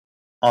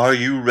Are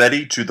you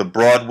ready to the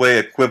Broadway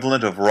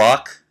equivalent of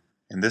rock?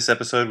 In this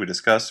episode, we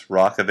discuss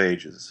Rock of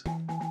Ages.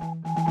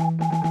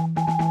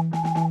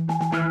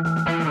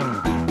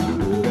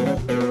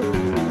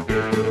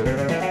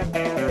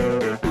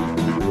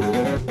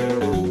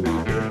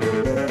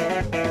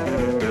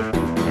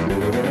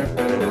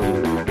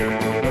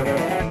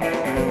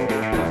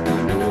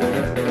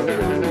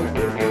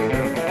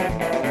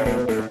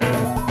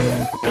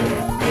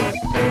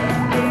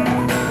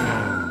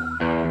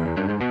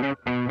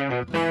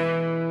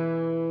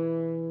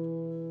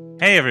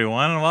 Hey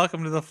everyone, and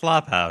welcome to the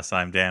Flophouse.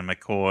 I'm Dan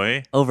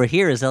McCoy. Over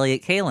here is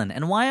Elliot Kalin.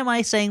 And why am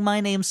I saying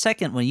my name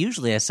second when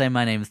usually I say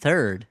my name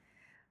third?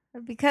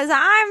 Because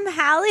I'm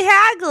Hallie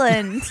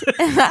Haglund,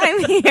 and I'm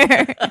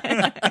here.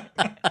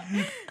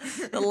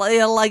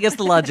 I guess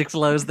the logic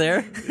flows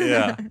there.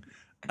 Yeah.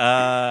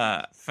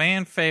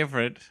 Fan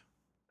favorite,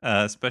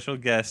 special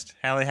guest,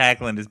 Hallie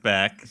Haglund is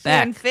back.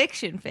 Fan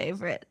fiction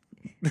favorite.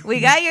 We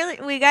got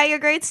your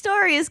great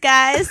stories,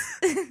 guys.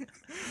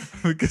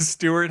 Because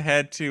Stuart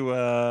had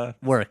to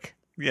Work.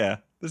 Yeah.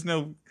 There's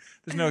no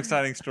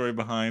exciting story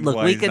behind Look,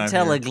 why we he's could not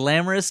tell here. a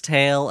glamorous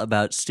tale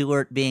about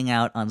Stuart being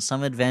out on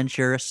some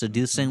adventure,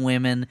 seducing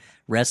women,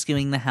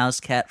 rescuing the house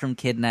cat from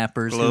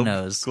kidnappers, who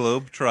knows?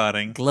 Globe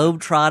trotting.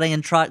 Globe-trotting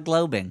and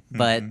trot-globing.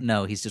 But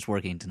no, he's just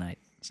working tonight.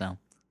 So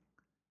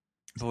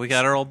But we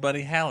got our old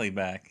buddy Hallie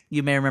back.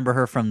 you may remember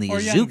her from the Or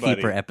young buddy.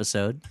 Zookeeper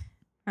episode.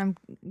 I'm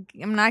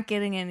not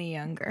getting any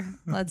younger.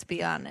 Let's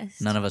be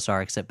honest. None of us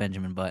are except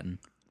Benjamin Button.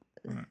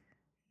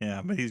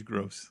 Yeah, but he's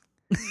gross.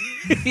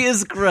 He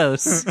is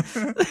gross,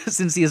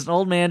 since he is an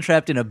old man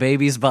trapped in a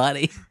baby's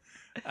body.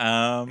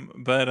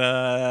 But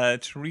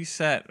to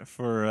reset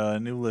for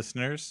new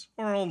listeners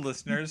or old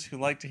listeners who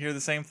like to hear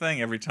the same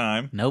thing every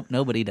time. Nope,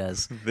 nobody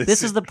does. This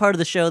This is the part of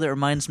the show that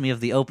reminds me of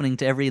the opening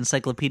to every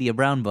Encyclopedia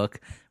Brown book,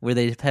 where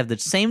they have the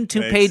same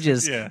two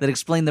pages yeah. that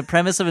explain the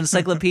premise of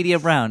Encyclopedia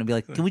Brown, and be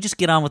like, can we just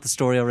get on with the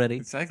story already?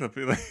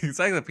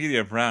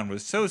 Encyclopedia Brown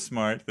was so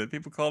smart that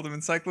people called him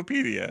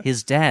Encyclopedia.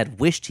 His dad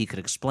wished he could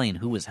explain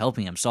who was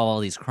helping him solve all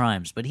these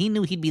crimes, but he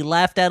knew he'd be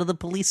laughed out of the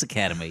police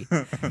academy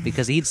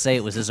because he'd say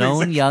it was his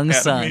own young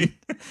son.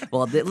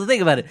 Well,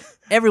 think about it.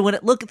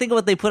 Think of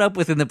what they put up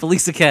with in the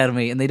police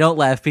academy, and they don't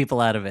laugh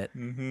people out of it.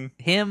 Mm-hmm.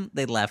 Him,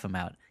 they'd laugh him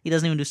out. He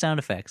doesn't even do sound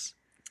effects.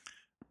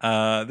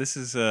 This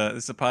is a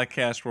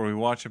podcast where we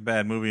watch a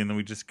bad movie and then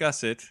we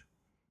discuss it.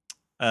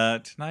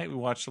 Tonight we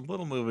watched a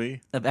little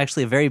movie.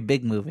 Actually, a very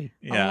big movie.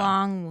 Yeah. A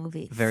long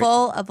movie, Very-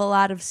 full of a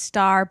lot of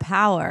star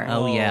power.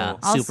 Oh, yeah.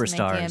 Also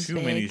Superstars. making Too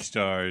big. many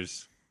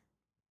stars.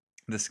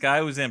 The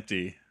sky was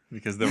empty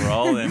because they were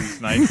all in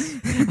tonight's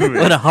movie.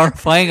 What a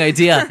horrifying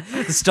idea.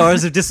 The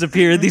stars have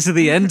disappeared. These are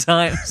the end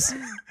times.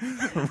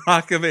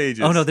 Rock of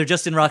Ages. Oh, no, they're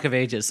just in Rock of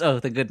Ages. Oh,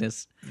 thank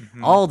goodness.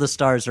 All the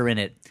stars are in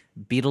it.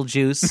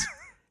 Beetlejuice,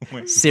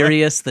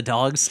 Sirius, the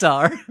dog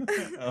star,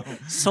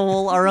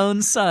 Soul, our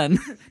own son.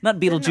 Not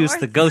Beetlejuice,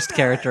 the ghost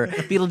character.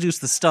 Beetlejuice,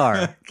 the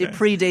star. It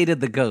predated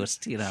the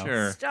ghost, you know.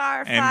 Sure.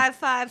 Star And-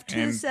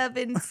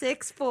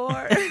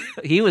 552764.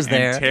 He was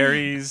there. And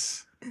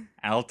Terry's,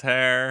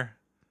 Altair.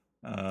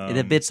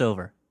 The bit's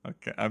over.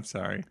 Okay, I'm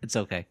sorry. It's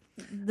okay.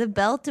 The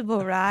Belt of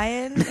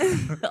Orion.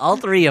 All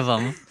three of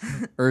them.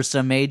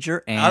 Ursa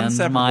Major and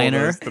Unseparable,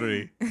 Minor. those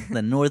three.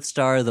 The North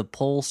Star, the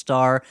Pole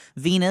Star,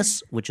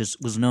 Venus, which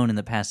was known in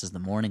the past as the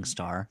Morning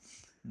Star.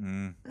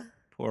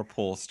 Poor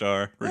pole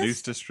star,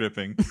 reduced to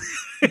stripping.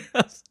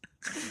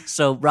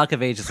 So Rock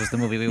of Ages was the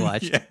movie we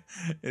watched. Yeah,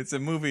 it's a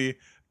movie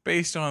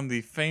based on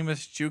the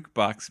famous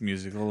jukebox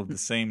musical of the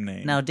same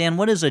name. Now, Dan,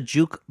 what is a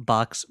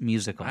jukebox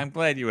musical? I'm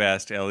glad you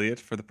asked, Elliot,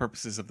 for the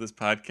purposes of this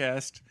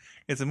podcast.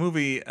 It's a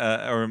movie,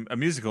 or a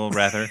musical,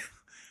 rather,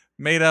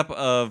 made up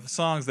of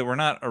songs that were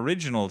not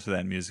original to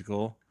that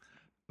musical,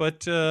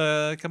 but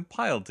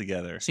compiled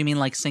together. So you mean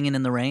like Singing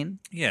in the Rain?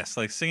 Yes,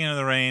 like Singing in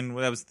the Rain,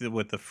 that was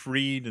with the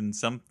Freed and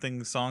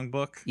Something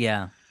songbook.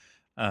 Yeah.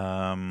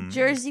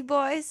 Jersey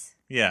Boys.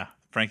 Yeah,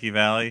 Frankie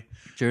Valli.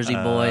 Jersey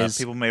Boys.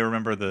 People may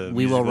remember the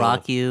We Will musical.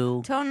 Rock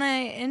You.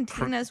 Tona and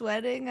Tina's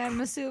Wedding,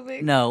 I'm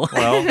assuming. No.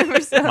 Well, Never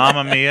saw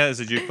Mamma Mia is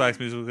a jukebox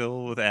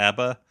musical with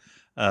ABBA.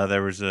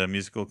 There was a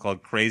musical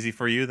called Crazy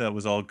for You that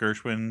was all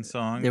Gershwin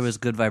songs. There was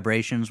Good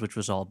Vibrations, which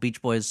was all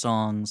Beach Boys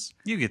songs.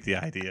 You get the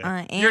idea.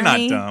 Annie. You're not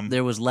dumb.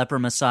 There was Leper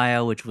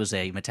Messiah, which was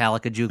a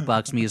Metallica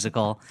jukebox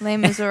musical. Les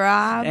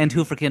Miserables. And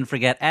who can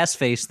forget Ass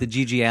Face, the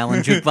Gigi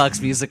Allen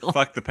jukebox musical.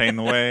 Fuck the Pain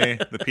Away,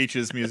 the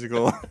Peaches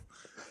musical.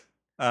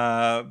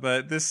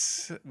 But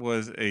this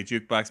was a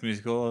jukebox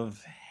musical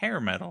of hair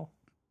metal.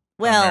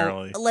 Well,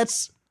 primarily.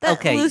 let's... That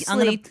Okay,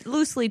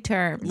 loosely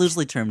termed.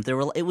 loosely termed.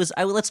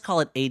 Let's call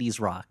it 80s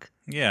rock.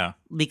 Yeah.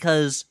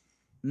 Because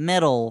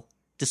metal,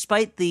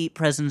 despite the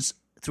presence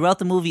throughout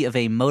the movie of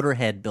a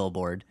Motorhead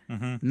billboard,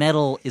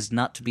 metal is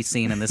not to be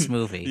seen in this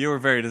movie. You were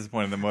very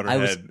disappointed that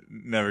Motorhead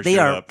never They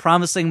showed are up.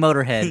 promising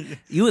Motorhead.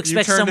 You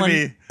expect you turned someone... to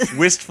me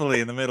wistfully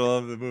in the middle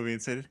of the movie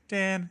and said,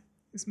 Dan,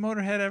 is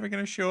Motorhead ever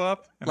going to show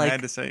up? And I Like-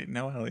 had to say,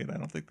 no, Elliot, I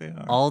don't think they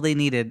are. All they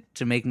needed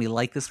to make me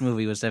like this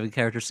movie was to have a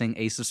character sing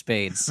Ace of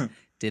Spades.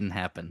 Didn't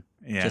happen.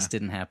 Yeah. Just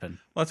didn't happen.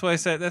 Well, that's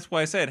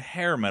why I said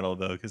hair metal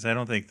though, because I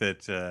don't think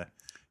that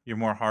your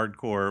more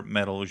hardcore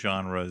metal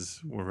genres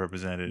were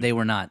represented. They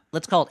were not.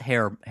 Let's call it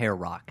hair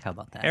rock. How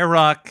about that? Hair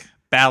rock,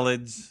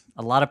 ballads.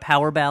 A lot of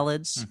power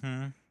ballads.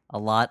 Mm-hmm. A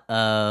lot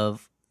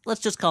of,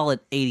 let's just call it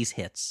 80s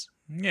hits.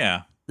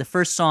 Yeah. The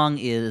first song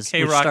is...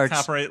 K-Rock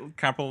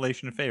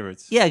compilation of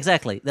favorites. Yeah,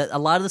 exactly. A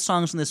lot of the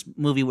songs in this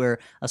movie where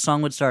a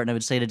song would start and I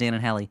would say to Dan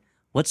and Hallie,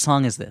 what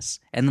song is this?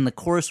 And then the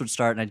chorus would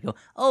start and I'd go,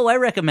 oh, I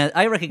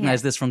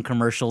recognize this from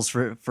commercials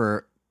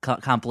for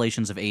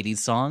compilations of 80s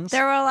songs.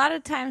 There were a lot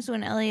of times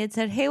when Elliot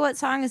said, hey, what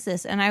song is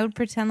this? And I would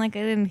pretend like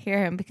I didn't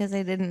hear him because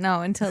I didn't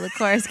know until the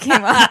chorus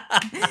came up.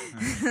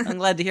 I'm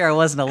glad to hear I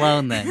wasn't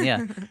alone then,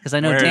 yeah. Because I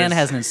know Dan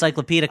has an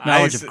encyclopedic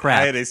knowledge of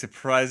crap. I had a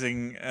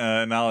surprising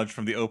knowledge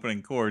from the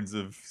opening chords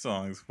of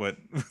songs, what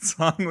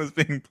song was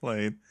being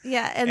played.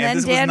 Yeah, and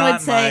then Dan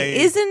would say,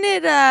 isn't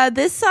it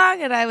this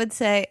song? And I would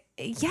say,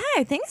 yeah,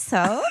 I think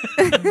so.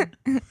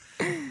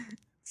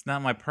 It's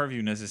not my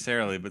purview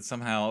necessarily, but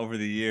somehow over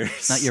the years...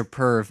 It's not your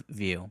perv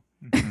view.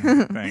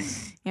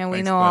 Thanks. Yeah, we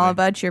Thanks, know buddy. all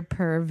about your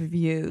perv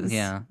views.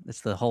 Yeah,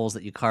 it's the holes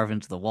that you carve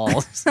into the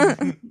walls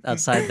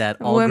outside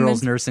that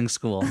all-girls nursing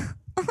school.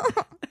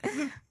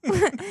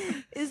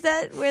 Is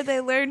that where they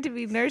learn to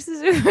be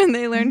nurses or when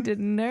they learn to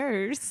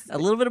nurse? A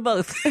little bit of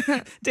both.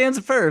 Dan's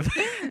a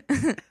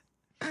perv.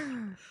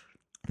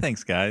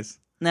 Thanks, guys.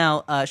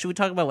 Now, should we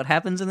talk about what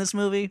happens in this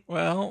movie?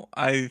 Well,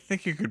 I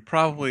think you could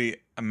probably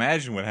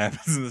imagine what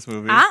happens in this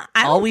movie. I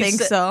don't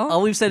think so.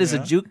 All we've said is a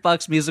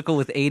jukebox musical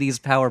with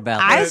 80s power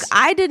ballads.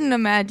 I didn't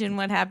imagine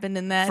what happened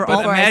in that. But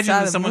before I imagine saw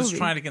that the someone's movie.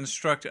 trying to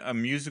construct a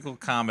musical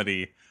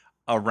comedy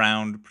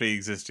around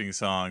pre-existing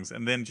songs,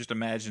 and then just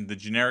imagine the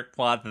generic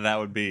plot that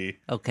would be.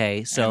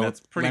 Okay, so And that's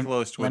pretty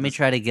close to what let me this-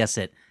 try to guess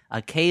it.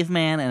 A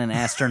caveman and an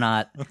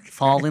astronaut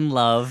fall in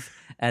love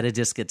at a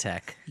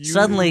discotheque.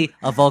 Suddenly,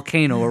 a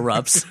volcano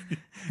erupts.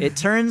 It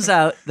turns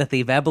out that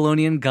the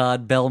Babylonian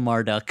god Bel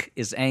Marduk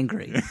is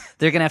angry.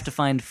 They're going to have to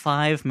find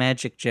 5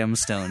 magic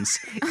gemstones,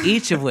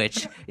 each of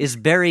which is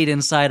buried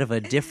inside of a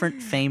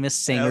different famous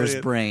singer's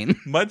Elliot, brain.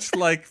 Much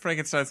like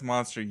Frankenstein's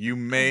monster, you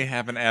may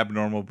have an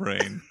abnormal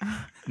brain.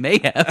 May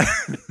have.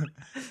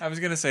 I was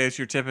going to say it's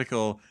your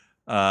typical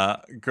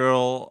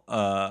girl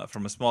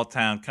from a small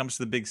town comes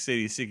to the big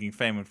city seeking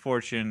fame and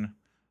fortune,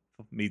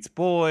 meets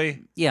boy.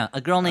 Yeah, a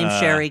girl named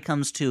Sherry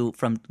comes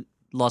from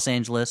Los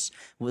Angeles.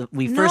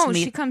 We No, first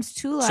meet. she comes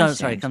to Los Sorry,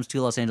 Angeles. comes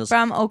to Los Angeles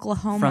From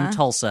Oklahoma. from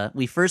Tulsa.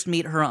 We first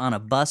meet her on a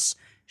bus.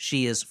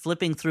 She is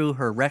flipping through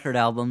her record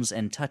albums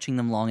and touching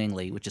them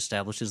longingly, which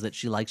establishes that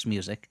she likes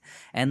music.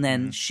 And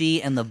then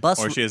she and the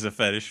bus... Or she has a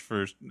fetish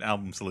for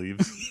album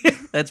sleeves.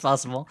 That's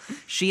possible.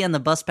 She and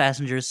the bus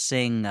passengers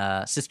sing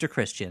Sister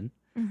Christian.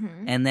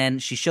 And then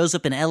she shows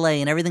up in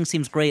L.A. and everything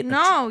seems great.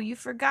 No, you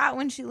forgot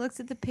when she looks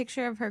at the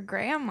picture of her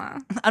grandma.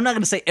 I'm not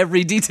going to say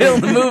every detail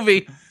in the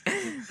movie.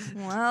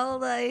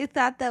 Well, I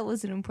thought that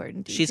was an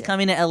important detail. She's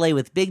coming to L.A.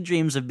 with big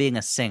dreams of being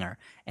a singer,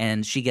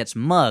 and she gets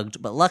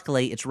mugged, but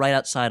luckily it's right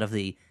outside of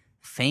the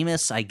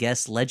famous, I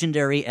guess,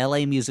 legendary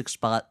L.A. music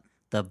spot,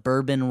 the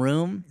Bourbon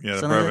Room. Yeah, the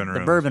Something like Bourbon that? Room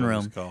The Bourbon is what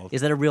Room. it's called.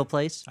 Is that a real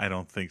place? I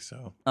don't think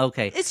so.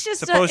 Okay. It's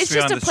just Supposed it's to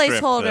be just on a the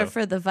strip, placeholder though.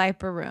 for the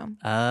Viper Room.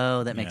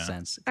 Oh, that makes Yeah.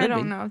 sense. I Could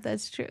don't be. know if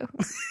that's true.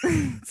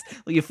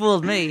 Well, you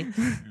fooled me.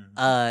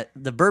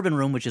 The Bourbon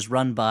Room, which is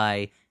run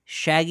by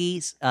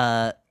Shaggy's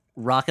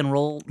rock and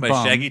roll By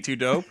bum. Shaggy Too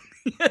Dope?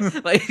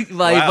 by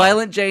Wow.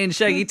 Violent J and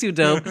Shaggy Too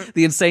Dope,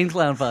 the Insane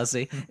Clown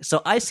Posse. So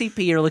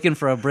ICP are looking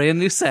for a brand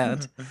new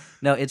sound.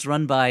 No, it's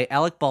run by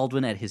Alec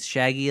Baldwin at his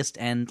shaggiest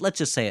and, let's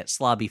just say it,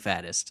 slobby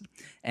fattest.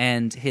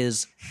 And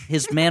his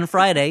man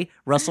Friday,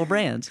 Russell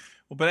Brand.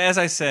 Well, but as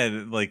I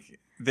said, like,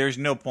 there's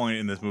no point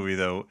in this movie,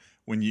 though,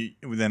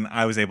 then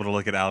I was able to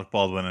look at Alec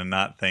Baldwin and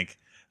not think,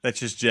 that's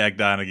just Jack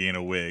Donaghy in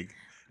a wig.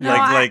 No,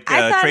 I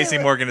thought Tracy it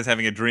was- Morgan is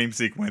having a dream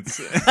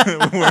sequence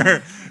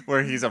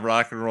where he's a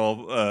rock and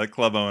roll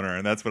club owner,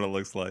 and that's what it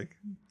looks like.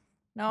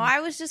 No, I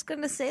was just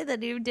going to say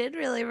that you did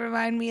really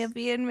remind me of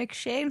Ian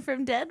McShane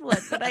from Deadwood,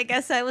 but I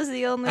guess I was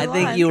the only I one.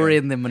 think you were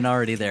in the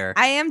minority there.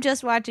 I am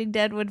just watching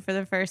Deadwood for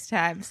the first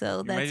time,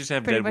 so may that's just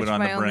have pretty Deadwood much on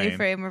my the only brain.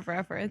 frame of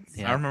reference.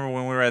 Yeah. I remember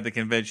when we were at the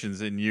conventions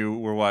and you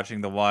were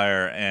watching The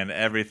Wire, and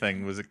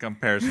everything was a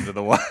comparison to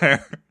The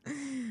Wire.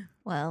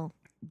 Well,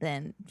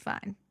 then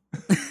fine.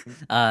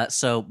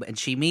 So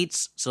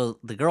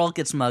the girl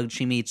gets mugged.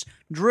 She meets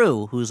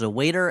Drew, who's a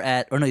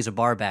waiter he's a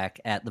bar back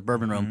at the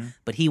Bourbon Room,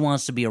 but he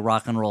wants to be a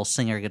rock and roll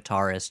singer,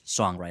 guitarist,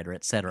 songwriter,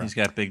 etc. He's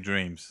got big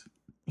dreams.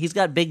 He's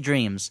got big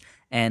dreams,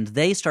 and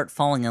they start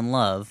falling in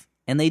love,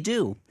 and they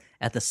do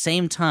at the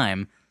same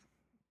time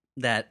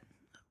that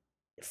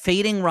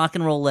fading rock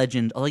and roll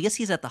legend. Oh, I guess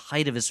he's at the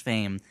height of his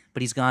fame,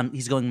 but he's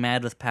going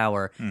mad with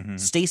power.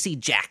 Stacy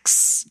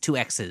Jacks, 2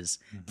 X's,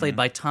 played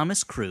by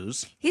Thomas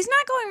Cruise. He's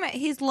not going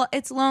mad.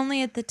 It's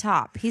lonely at the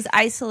top. He's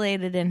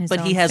isolated in his But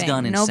own he has fame.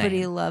 gone insane.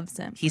 Nobody loves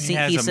him. He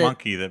has a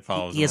monkey that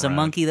follows him He has a around.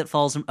 monkey that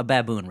follows him, a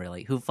baboon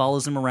really, who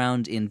follows him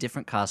around in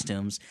different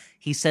costumes.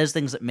 He says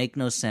things that make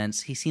no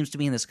sense. He seems to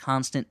be in this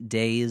constant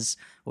daze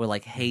or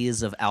like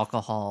haze of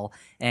alcohol.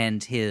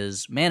 And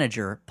his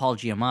manager, Paul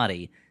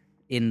Giamatti,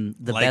 in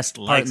the Likes- best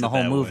part likes in the it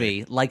whole that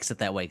movie, likes it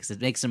that way because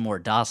it makes him more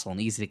docile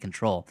and easy to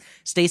control.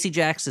 Stacey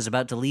Jacks is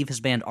about to leave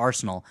his band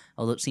Arsenal,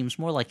 although it seems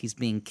more like he's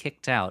being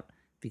kicked out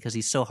because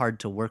he's so hard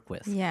to work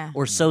with. Yeah.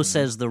 Or so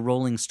says the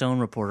Rolling Stone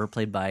reporter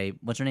played by,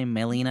 what's her name,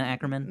 Melina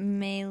Ackerman?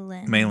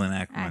 Malin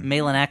Ackerman.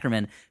 Malin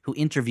Ackerman, who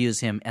interviews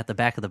him at the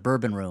back of the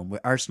Bourbon Room,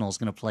 where Arsenal is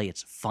going to play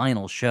its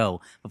final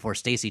show before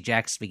Stacey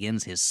Jacks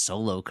begins his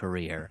solo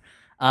career.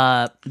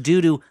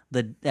 Due to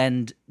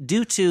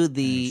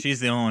the She's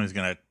the only one who's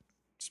going to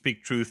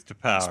speak truth to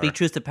power. speak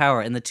truth to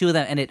power, and the two of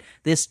them, and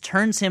this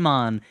turns him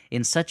on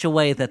in such a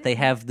way that they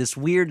have this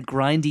weird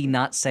grindy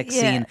not sex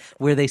scene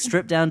where they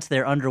strip down to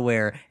their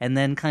underwear and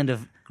then kind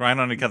of Grind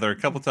on each other a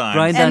couple times.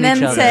 grind And on each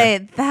then other.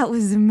 say, that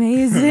was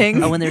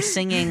amazing. Oh, when they're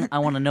singing "I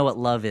Want to Know What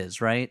Love Is,"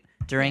 right?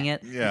 During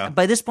it. Yeah.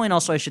 By this point,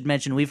 also, I should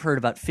mention we've heard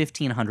about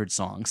 1,500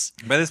 songs.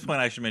 By this point,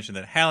 I should mention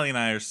that Hallie and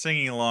I are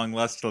singing along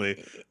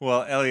lustily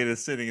while Elliot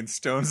is sitting in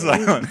stone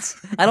silence.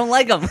 I don't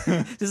like them.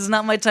 This is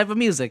not my type of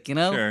music, you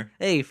know? Sure.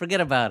 Hey, forget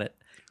about it.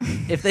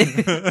 If they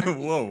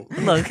Whoa.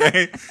 Look.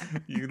 Okay.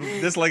 You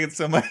dislike it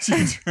so much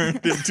you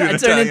turned into an I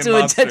Italian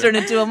mobster. turn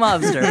into a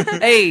mobster.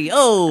 Hey,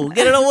 oh,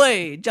 get it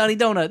away, Johnny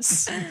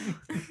Donuts.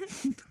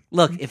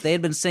 Look, if they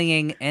had been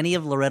singing any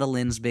of Loretta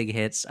Lynn's big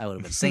hits, I would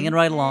have been singing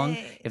right along.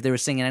 If they were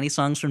singing any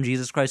songs from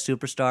Jesus Christ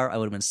Superstar, I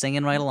would have been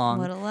singing right along.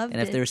 Would have loved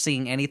and if it. they were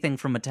singing anything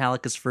from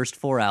Metallica's first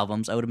 4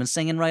 albums, I would have been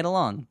singing right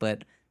along.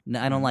 But no,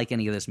 I don't like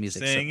any of this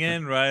music. so-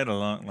 Singing right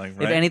along. Like, If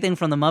right. anything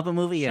from the Muppet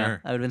movie, yeah,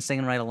 Sure. I would have been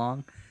singing right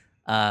along.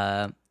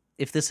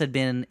 If this had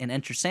been an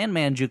Enter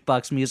Sandman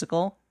jukebox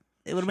musical,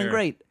 it would have been Sure.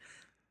 great.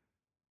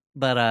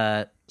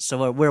 But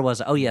so where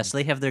was I? Oh yes,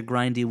 they have their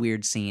grindy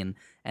weird scene,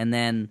 and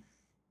then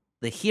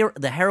the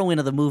heroine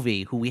of the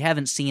movie, who we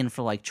haven't seen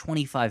for like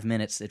 25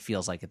 minutes, it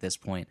feels like at this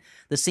point.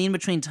 The scene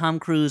between Tom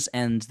Cruise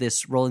and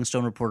this Rolling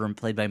Stone reporter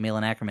played by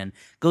Malin Ackerman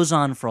goes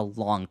on for a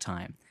long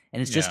time.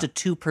 And it's just Yeah. a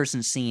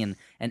 2-person scene,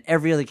 and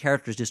every other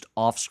character is just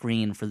off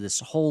screen for this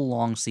whole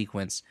long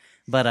sequence.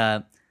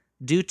 But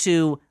due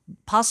to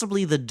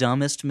possibly the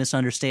dumbest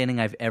misunderstanding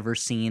I've ever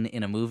seen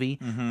in a movie,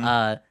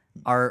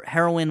 our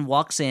heroine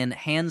walks in,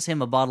 hands him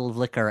a bottle of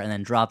liquor, and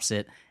then drops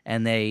it,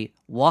 and they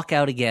walk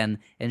out again,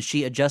 and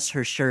she adjusts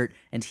her shirt,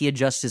 and he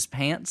adjusts his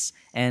pants,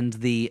 and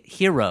the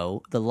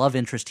hero, the love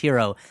interest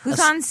hero, Who's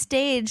on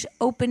stage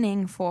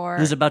opening for...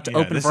 who's about to Yeah,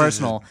 open this for is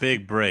his Arsenal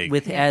big break.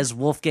 with as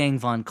Wolfgang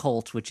von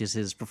Colt, which is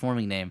his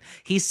performing name.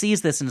 He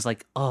sees this and is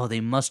like, oh, they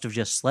must have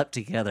just slept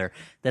together.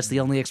 That's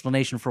the only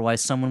explanation for why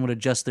someone would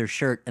adjust their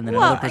shirt and then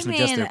another person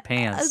adjust their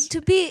pants.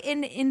 To be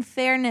in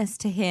fairness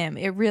to him,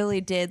 it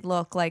really did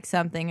look like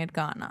something had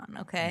gone on,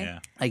 okay? Yeah.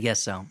 I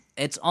guess so.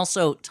 It's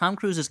also Tom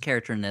Cruise's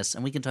character in this,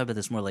 and we can talk about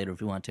this more later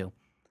if we want to.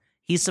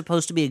 He's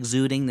supposed to be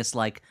exuding this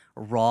like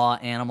raw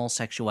animal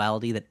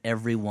sexuality that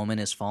every woman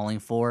is falling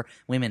for.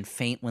 Women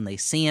faint when they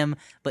see him,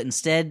 but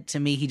instead, to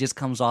me, he just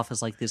comes off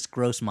as like this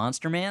gross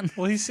monster man.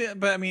 Well,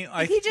 but I mean,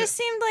 He just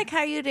seemed like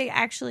how you'd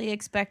actually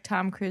expect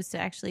Tom Cruise to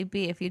actually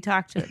be if you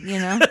talked to him, you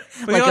know?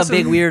 Like also- a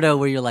big weirdo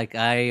where you're like,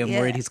 I am Yeah.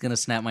 worried he's going to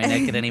snap my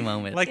neck at any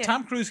moment. like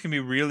Tom Cruise can be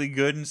really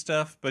good and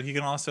stuff, but he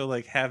can also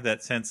like have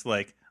that sense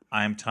like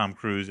I'm Tom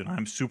Cruise and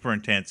I'm super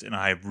intense and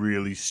I have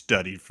really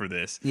studied for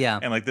this. Yeah.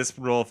 And like this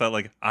role felt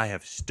like I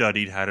have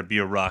studied how to be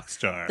a rock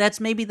star. That's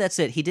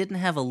it. He didn't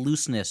have a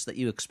looseness that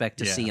you expect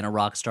to see in a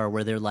rock star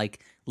where they're like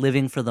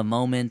living for the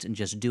moment and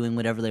just doing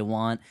whatever they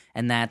want,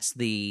 and that's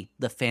the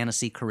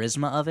fantasy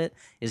charisma of it.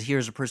 Is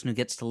here's a person who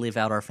gets to live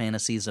out our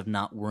fantasies of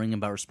not worrying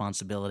about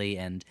responsibility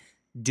and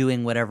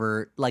doing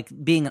whatever, like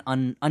being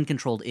an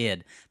uncontrolled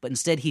id, but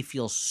instead he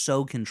feels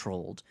so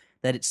controlled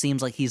that it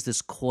seems like he's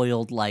this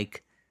coiled,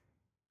 like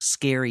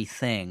scary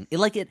thing.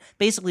 It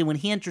basically when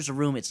he enters a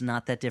room, it's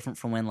not that different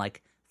from when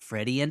like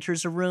Freddy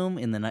enters a room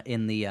in the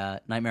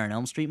Nightmare on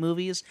Elm Street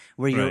movies,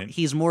 where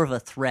he's more of a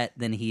threat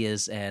than he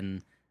is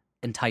an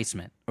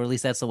enticement, or at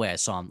least that's the way I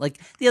saw him. Like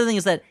the other thing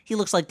is that he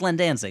looks like Glenn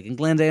Danzig, and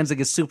Glenn Danzig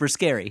is super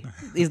scary.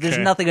 There's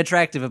nothing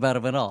attractive about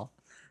him at all.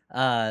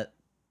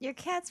 Your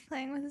cat's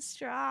playing with a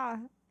straw.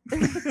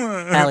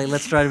 Hallie,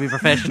 let's try to be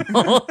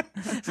professional.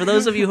 For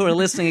those of you who are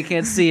listening and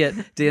can't see it,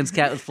 Dan's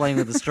cat was playing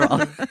with a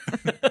straw.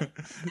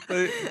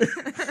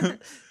 But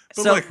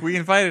look, we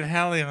invited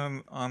Hallie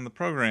on the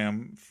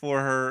program for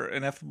her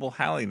ineffable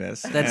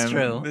Halliness. That's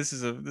true. This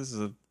is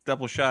a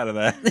double shot of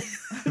that.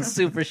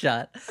 Super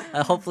shot.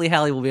 Hopefully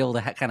Hallie will be able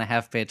to kind of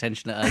half pay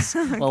attention to us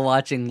while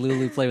watching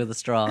Lulu play with a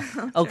straw.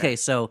 Okay,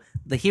 so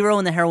the hero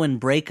and the heroine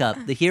break up.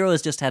 The hero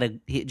has just had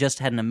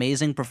an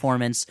amazing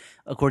performance,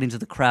 according to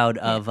the crowd,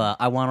 of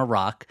I Wanna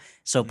Rock.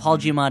 So Paul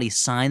Giamatti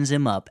signs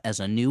him up as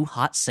a new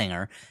hot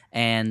singer,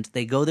 and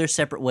they go their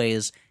separate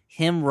ways,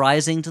 him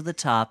rising to the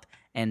top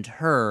and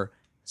her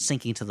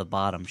sinking to the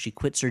bottom. She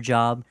quits her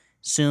job.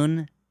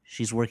 Soon,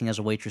 she's working as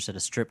a waitress at a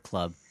strip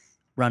club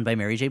run by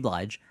Mary J.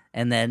 Blige,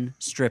 and then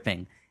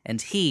stripping.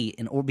 And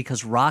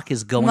because rock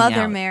is going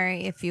Mother out.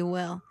 Mary, if you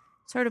will,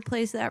 sort of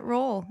plays that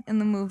role in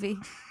the movie.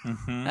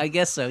 I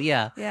guess so,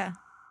 yeah. Yeah.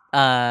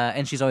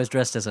 And she's always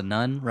dressed as a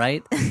nun,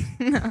 right?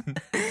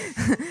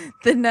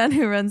 The nun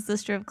who runs the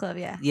strip club,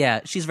 yeah. Yeah,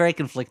 she's very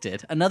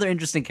conflicted. Another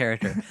interesting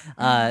character.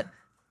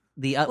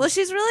 Well,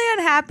 she's really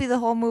unhappy the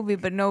whole movie,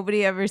 but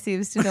nobody ever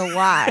seems to know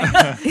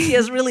why.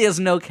 really has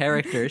no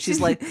character. She's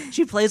like,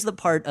 she plays the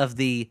part of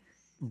the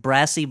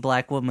brassy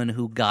black woman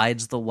who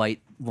guides the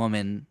white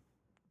woman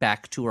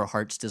back to her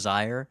heart's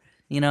desire.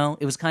 You know,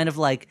 it was kind of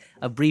like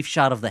a brief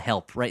shot of The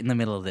Help right in the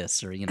middle of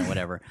this, or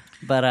whatever.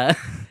 But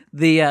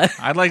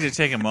I'd like to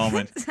take a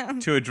moment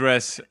to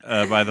address,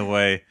 by the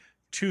way,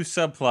 two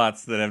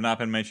subplots that have not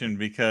been mentioned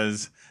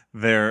because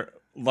they're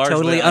largely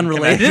Totally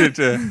unrelated.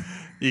 to,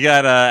 you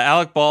got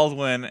Alec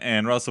Baldwin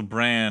and Russell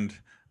Brand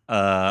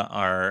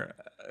are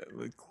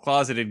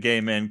closeted gay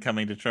men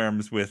coming to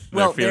terms with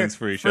their feelings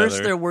for each other.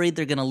 First, they're worried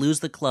they're going to lose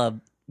the club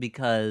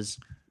because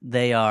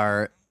they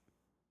are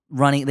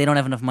running. They don't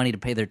have enough money to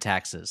pay their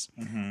taxes,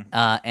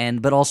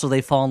 but also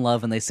they fall in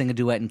love and they sing a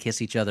duet and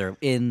kiss each other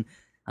in.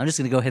 I'm just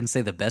going to go ahead and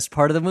say the best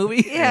part of the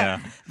movie.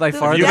 Yeah. By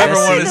far you the ever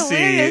best. want to the see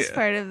weirdest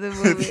part of the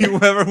movie. If you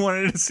ever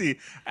wanted to see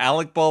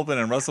Alec Baldwin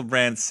and Russell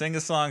Brand sing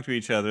a song to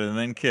each other and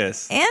then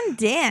kiss, And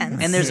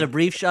dance. And there's a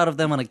brief shot of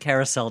them on a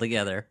carousel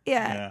together.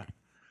 Yeah.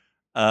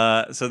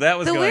 So that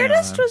was The going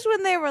weirdest on. was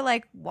when they were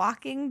like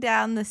walking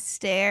down the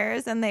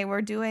stairs and they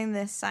were doing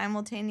this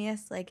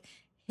simultaneous like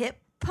hip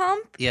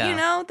pump,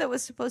 that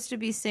was supposed to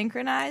be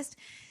synchronized.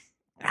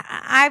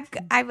 I've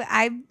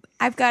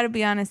got to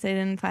be honest, I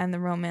didn't find the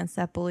romance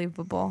that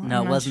believable. No,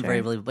 I'm it not wasn't sure.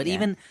 very believable. But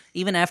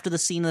even after the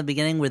scene in the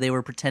beginning where they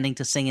were pretending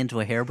to sing into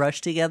a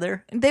hairbrush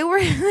together. They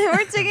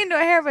weren't singing into a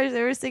hairbrush,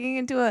 they were singing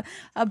into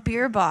a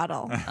beer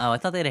bottle. Oh, I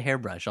thought they had a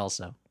hairbrush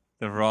also.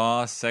 The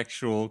raw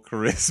sexual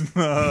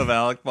charisma of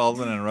Alec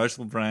Baldwin and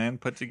Russell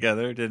Brand put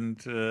together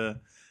didn't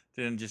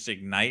just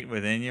ignite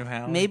within you,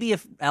 Hal? Maybe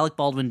if Alec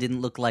Baldwin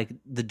didn't look like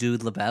the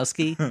dude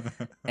Lebowski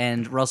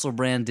and Russell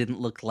Brand didn't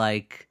look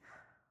like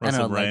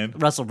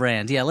Russell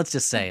Brand. Yeah, let's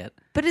just say it.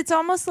 But it's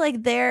almost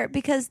like they're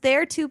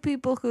two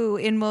people who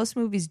in most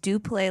movies do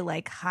play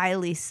like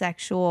highly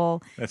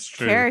sexual That's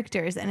true.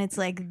 characters, and it's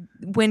like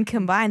when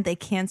combined they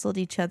canceled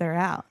each other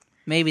out.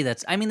 Maybe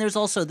that's. I mean, there's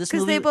also this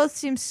Because movie. they both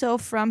seem so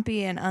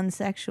frumpy and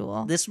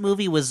unsexual. This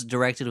movie was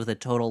directed with a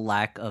total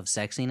lack of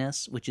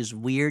sexiness, which is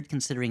weird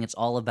considering it's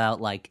all about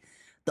like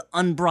the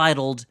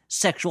unbridled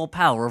sexual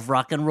power of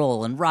rock and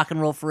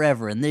roll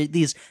forever. And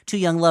these two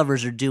young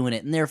lovers are doing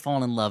it and they're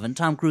falling in love. And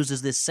Tom Cruise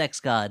is this sex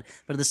god.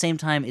 But at the same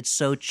time, it's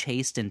so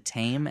chaste and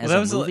tame as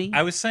a movie.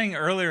 I was saying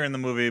earlier in the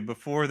movie,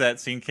 before that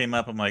scene came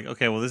up, I'm like,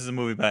 okay, well, this is a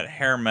movie about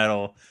hair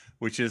metal,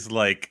 which is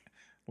like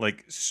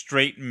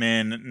straight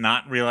men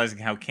not realizing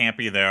how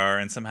campy they are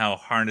and somehow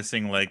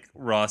harnessing like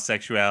raw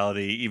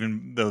sexuality,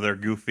 even though they're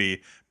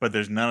goofy. But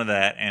there's none of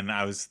that, and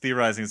I was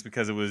theorizing it's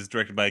because it was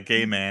directed by a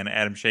gay man,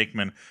 Adam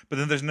Shakeman. But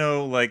then there's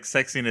no like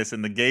sexiness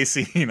in the gay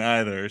scene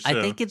either. So.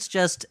 I think it's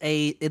just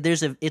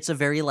it's a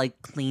very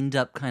like cleaned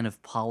up kind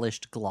of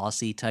polished,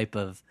 glossy type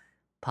of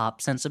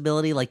pop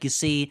sensibility. Like you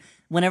see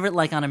whenever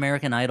like on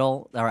American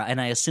Idol,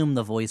 and I assume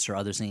The Voice or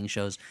other singing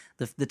shows,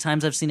 the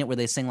times I've seen it where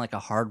they sing like a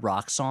hard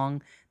rock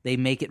song, they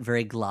make it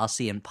very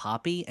glossy and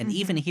poppy. And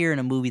even here in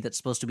a movie that's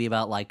supposed to be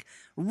about like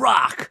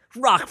rock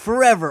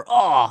forever,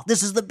 oh,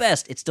 this is the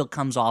best, it still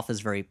comes off as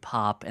very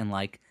pop and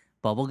like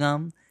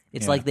bubblegum.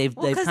 It's like they've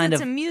kind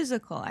it's of a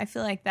musical. I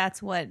feel like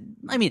that's what.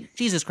 I mean,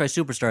 Jesus Christ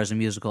Superstar is a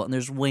musical, and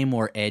there's way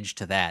more edge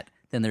to that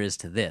than there is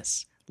to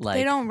this. Like,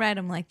 They don't write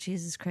them like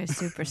Jesus Christ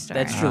Superstar.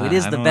 that's true. It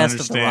is I the don't best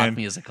of the rock understand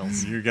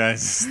musicals. You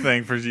guys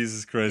think for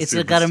Jesus Christ. It's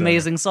Superstar. got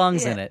amazing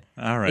songs in it.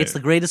 All right. It's the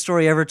greatest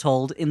story ever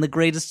told in the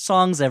greatest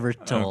songs ever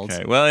told.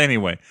 Okay. Well,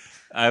 anyway,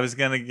 I was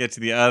going to get to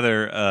the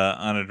other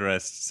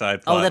unaddressed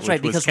side plot. Oh, that's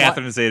right. Which was Because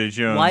Catherine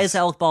Zeta-Jones. Why is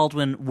Alec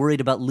Baldwin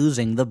worried about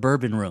losing the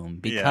Bourbon Room?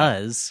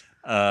 Because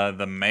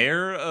the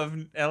mayor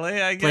of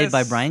L.A., I guess, played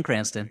by Bryan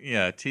Cranston.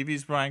 Yeah,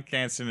 TV's Bryan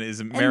Cranston is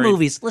And married.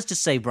 movies, let's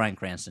just say Bryan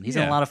Cranston. He's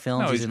in Yeah. a lot of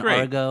films. No, he's he's in great.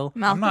 Argo.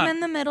 Malcolm I'm not- in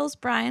the Middle's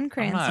Bryan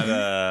Cranston.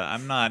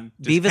 I'm not.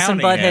 Beavis and discounting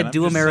that. Butthead I'm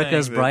Do just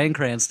America's saying that Bryan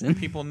Cranston.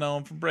 People know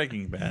him from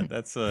Breaking Bad.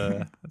 That's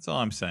all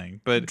I'm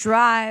saying. But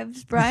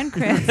Drives Bryan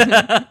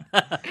Cranston.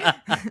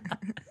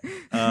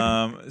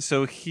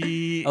 so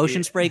he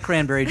Ocean Spray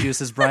Cranberry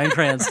Juice is Bryan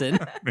Cranston.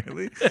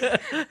 really.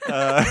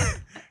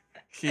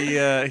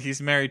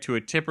 He's married to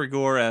a Tipper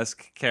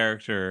Gore-esque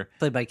character.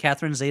 Played by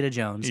Catherine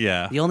Zeta-Jones.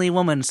 Yeah. The only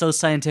woman so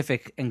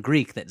scientific and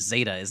Greek that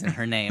Zeta is in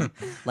her name,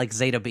 like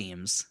Zeta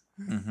beams.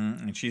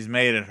 And she's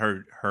made it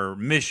her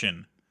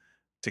mission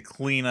to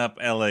clean up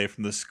L.A.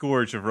 from the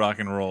scourge of rock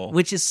and roll.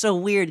 Which is so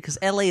weird because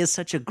LA is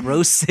such a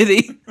gross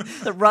city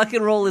that rock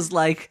and roll is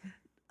like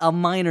a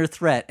minor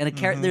threat. And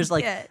there's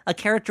like a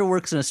character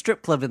works in a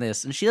strip club in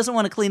this, and she doesn't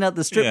want to clean out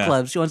the strip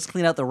club. She wants to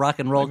clean out the rock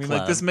and roll club.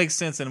 Like this makes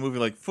sense in a movie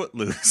like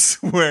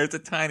Footloose, where it's a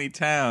tiny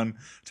town,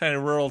 tiny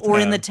rural town. Or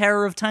in The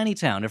Terror of Tiny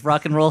Town, if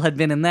rock and roll had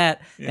been in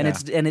that, and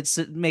it's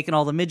making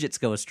all the midgets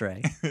go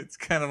astray. It's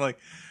kind of like,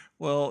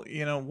 well,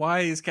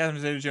 why is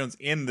Catherine Zeta-Jones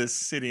in this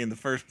city in the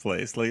first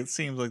place? Like, it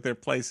seems like there are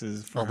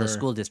places for Well, her. the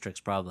school districts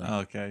probably.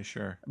 Okay,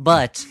 sure.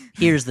 But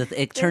here's the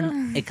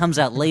it comes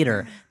out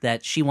later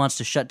that she wants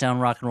to shut down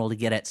rock and roll to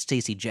get at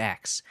Stacey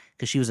Jacks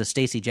because she was a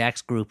Stacey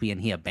Jacks groupie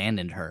and he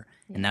abandoned her,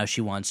 and now she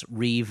wants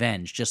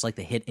revenge, just like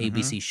the hit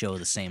ABC show of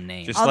the same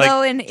name. Just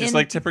Although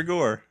like Tipper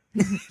Gore.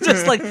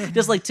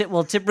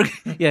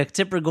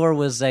 Tipper Gore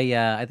was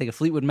I think a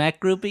Fleetwood Mac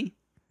groupie.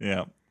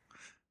 Yeah.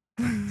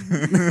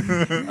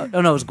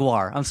 Oh no, it was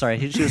Guar. I'm sorry,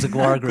 she was a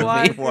Guar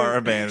groupie.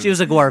 Guar band. She was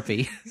a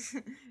Guarpie.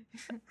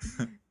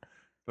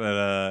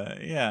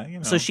 But yeah, you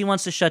know. So she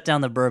wants to shut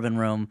down the Bourbon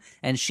Room,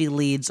 and she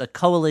leads a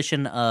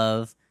coalition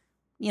of,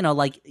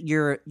 like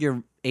your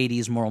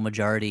 80s moral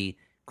majority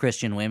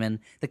Christian women,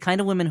 the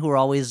kind of women who are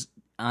always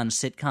on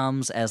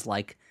sitcoms as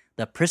like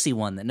the prissy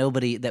one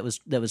that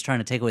was trying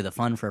to take away the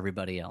fun for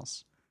everybody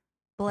else.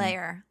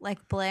 Blair,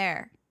 like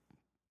Blair.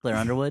 Blair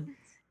Underwood?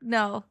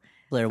 No.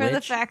 Blair For Witch?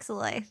 the Facts of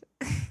Life.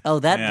 Oh,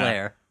 that Yeah.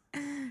 Blair.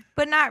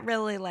 But not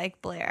really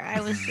like Blair.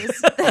 I was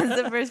just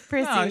the first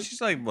person. No,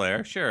 she's like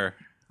Blair. Sure,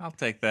 I'll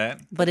take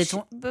that. But it's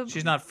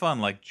She's not fun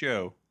like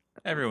Joe,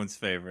 everyone's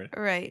favorite.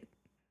 right.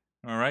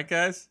 All right,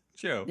 guys,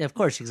 Joe. yeah, of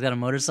course she's got a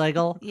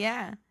motorcycle.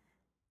 Yeah.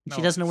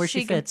 She doesn't know where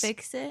she can fits.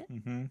 fix it.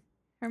 Mm-hmm.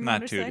 Her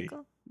Not Tootie.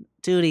 motorcycle.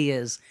 Tootie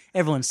is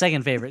everyone's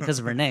second favorite because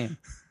of her name.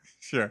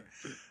 Sure.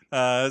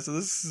 So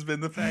this has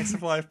been the Facts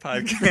of Life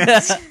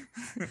podcast.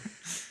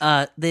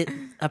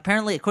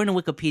 Apparently, according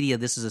to Wikipedia,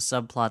 this is a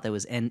subplot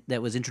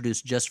that was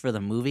introduced just for the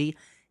movie,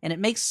 and it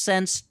makes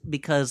sense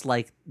because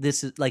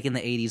this is in the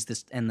 80s,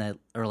 this and the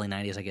early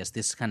 90s, I guess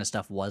this kind of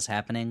stuff was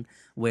happening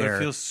where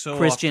feels so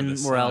Christian off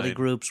to the morality side.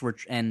 groups were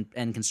and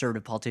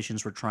conservative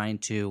politicians were trying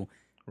to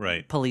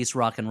Right. police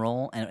rock and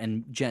roll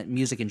and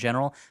music in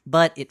general,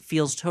 but it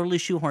feels totally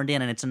shoehorned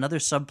in, and it's another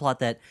subplot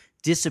that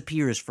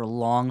disappears for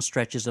long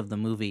stretches of the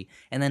movie,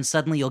 and then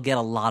suddenly you'll get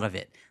a lot of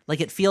it.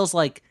 Like, it feels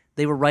like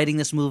they were writing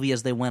this movie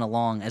as they went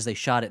along, as they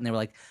shot it, and they were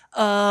like,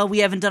 we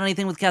haven't done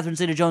anything with Catherine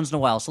Zeta-Jones in a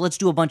while, so let's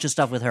do a bunch of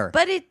stuff with her.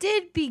 But it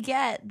did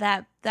beget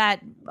that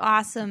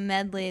awesome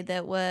medley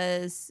that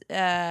was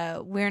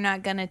We're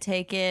Not Gonna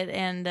Take It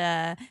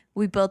and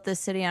We Built This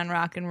City on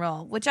Rock and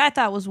Roll, which I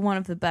thought was one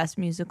of the best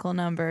musical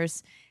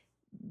numbers.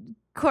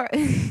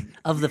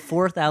 Of the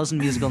 4,000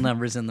 musical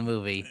numbers in the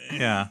movie.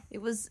 Yeah. It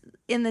was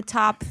in the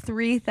top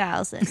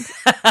 3,000.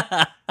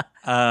 But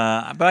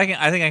I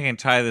think I can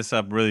tie this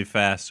up really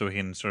fast so we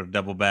can sort of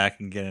double back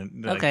and get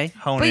Okay.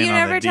 hone But in you on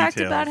never the talked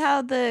details. about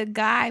how the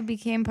guy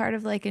became part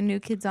of like a New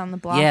Kids on the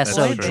Block. Yeah, That's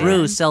so true.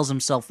 Drew sells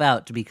himself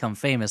out to become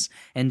famous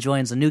and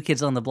joins a New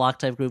Kids on the Block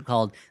type group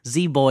called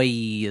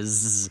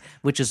Z-Boys,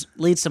 which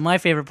leads to my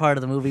favorite part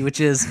of the movie, which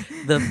is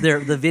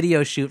the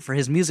video shoot for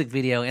his music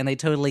video, and they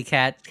totally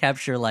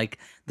capture like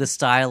the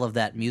style of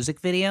that music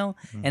video.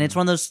 And it's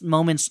one of those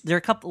moments, there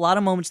are a lot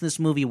of moments in this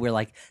movie where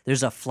like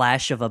there's a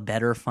flash of a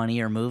better,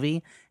 funnier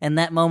movie, and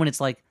that moment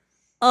it's like,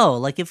 oh,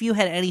 like if you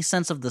had any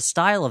sense of the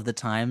style of the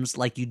times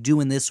like you do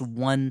in this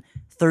one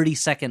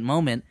 30-second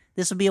moment,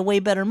 this would be a way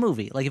better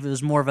movie. Like if it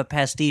was more of a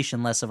pastiche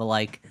and less of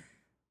a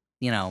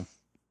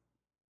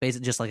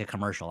basically just like a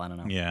commercial. I don't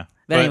know. Yeah.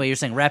 But anyway, you're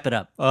saying wrap it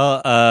up.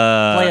 Well,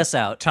 Play us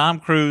out. Tom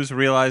Cruise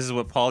realizes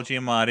what Paul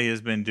Giamatti has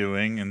been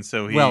doing, and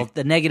so he. Well,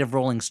 the negative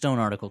Rolling Stone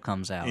article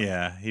comes out.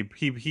 Yeah,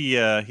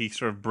 he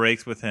sort of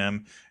breaks with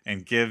him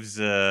and gives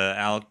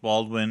Alec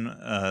Baldwin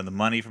the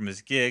money from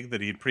his gig that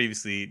he had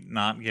previously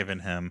not given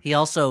him. He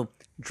also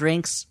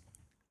drinks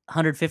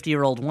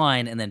 150-year-old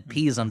wine and then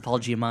pees on Paul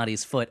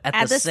Giamatti's foot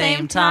at the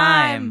same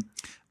time.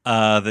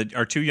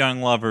 Our two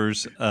young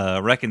lovers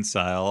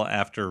reconcile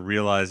after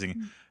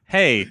realizing,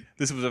 hey,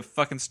 this was a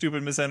fucking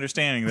stupid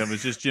misunderstanding that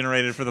was just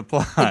generated for the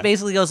plot. It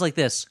basically goes like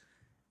this.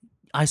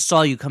 I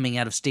saw you coming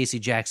out of Stacey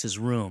Jax's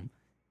room.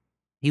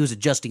 He was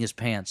adjusting his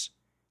pants.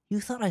 You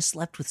thought I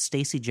slept with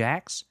Stacey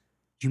Jax?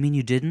 You mean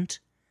you didn't?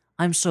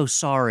 I'm so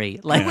sorry.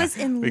 I was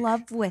in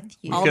love with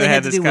you. We All could they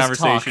have had had to this do was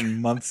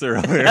conversation months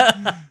earlier.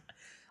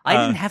 I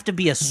didn't have to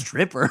be a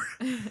stripper.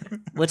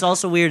 What's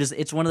also weird is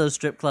it's one of those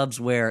strip clubs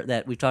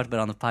that we've talked about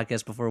on the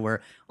podcast before,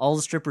 where all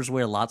the strippers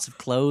wear lots of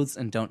clothes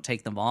and don't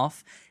take them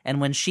off. And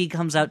when she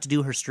comes out to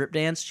do her strip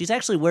dance, she's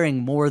actually wearing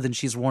more than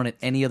she's worn at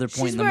any other point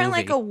She's in the movie. wearing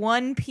like a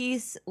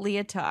one-piece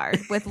leotard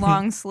with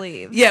long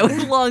sleeves. Yeah,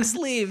 with long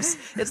sleeves.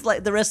 It's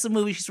like the rest of the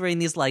movie she's wearing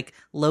these like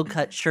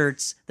low-cut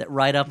shirts that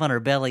ride up on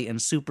her belly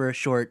and super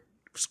short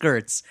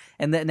skirts.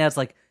 And then now it's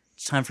like,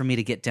 it's time for me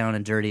to get down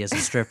and dirty as a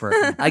stripper.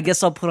 I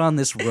guess I'll put on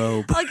this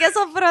robe. I guess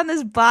I'll put on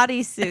this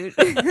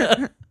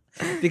bodysuit.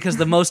 Because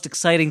the most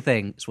exciting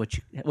thing is what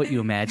you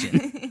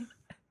imagine.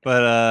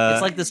 But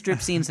It's like the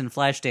strip scenes in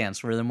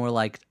Flashdance, where they're more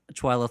like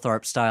Twyla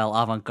Tharp style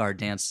avant-garde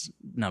dance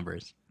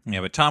numbers. yeah,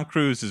 but Tom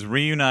Cruise is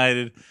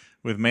reunited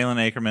with Malin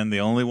Ackerman,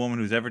 the only woman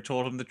who's ever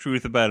told him the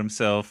truth about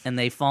himself. And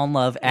they fall in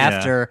love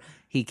after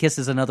he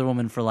kisses another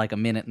woman for like a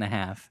minute and a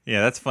half.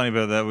 Yeah, that's funny,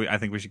 but that I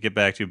think we should get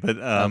back to. But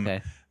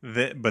Okay.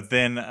 But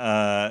then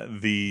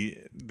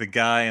the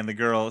guy and the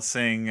girl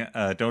sing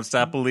 "Don't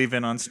Stop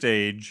Believin'" on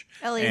stage.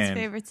 Elliot's and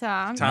favorite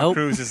song. Tom Nope.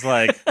 Cruise is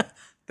like,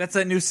 "That's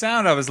that new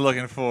sound I was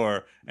looking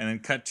for." And then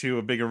cut to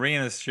a big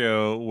arena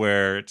show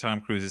where Tom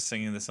Cruise is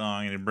singing the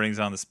song, and it brings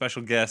on the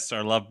special guests,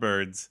 our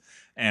lovebirds.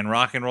 And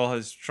rock and roll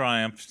has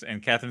triumphed,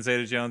 and Catherine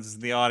Zeta-Jones is in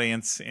the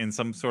audience in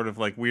some sort of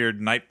like weird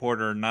night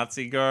porter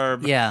Nazi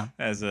garb. Yeah.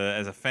 as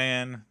a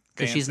fan.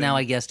 because she's now,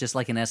 I guess, just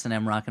like an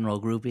S&M rock and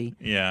roll groupie.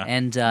 Yeah.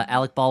 And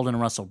Alec Baldwin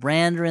and Russell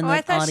Brand are in the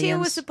I thought audience. she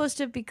was supposed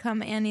to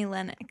become Annie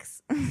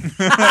Lennox.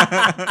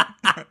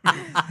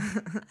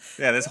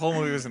 Yeah, this whole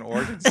movie was an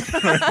origin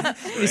story.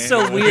 It's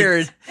so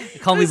weird.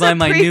 Call me by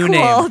my new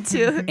name,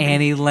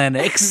 Annie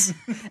Lennox.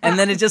 And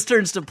then it just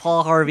turns to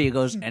Paul Harvey and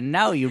goes, and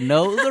now you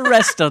know the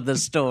rest of the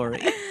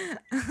story.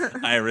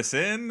 Iris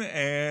in,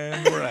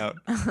 and we're out.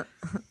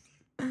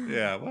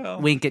 Yeah,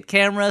 well. Wink at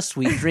camera,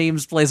 Sweet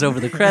Dreams plays over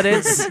the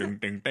credits. Ding,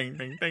 ding, ding,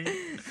 ding,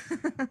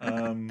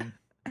 ding.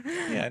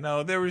 Yeah,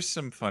 no, there was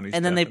some funny stuff.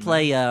 And then they in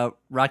play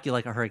Rock You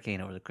Like a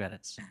Hurricane over the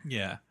credits.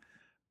 Yeah.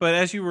 But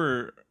as you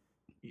were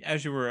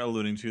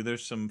alluding to,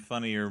 there's some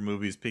funnier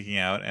movies peeking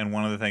out, and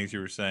one of the things you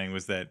were saying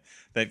was that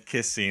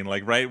kiss scene,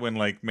 like right when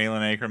like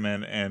Malin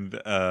Akerman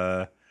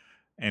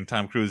and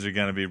Tom Cruise are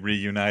going to be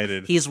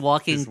reunited. He's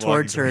walking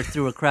towards her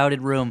through a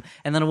crowded room,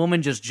 and then a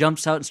woman just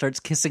jumps out and starts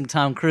kissing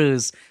Tom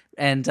Cruise,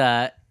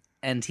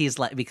 and he's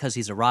like, because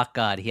he's a rock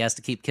god, he has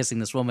to keep kissing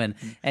this woman,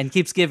 and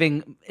keeps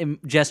giving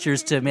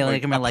gestures to Malin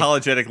Akerman, like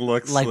apologetic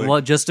looks, like well,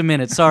 just a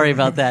minute, sorry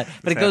about that.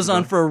 But it goes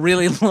on for a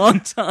really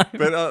long time.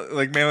 But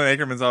like Malin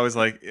Akerman's always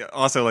like,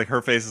 also like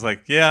her face is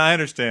like, yeah, I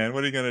understand.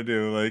 What are you gonna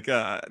do? Like,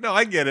 no,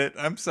 I get it.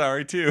 I'm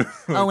sorry too.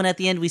 Oh, and at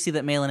the end we see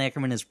that Malin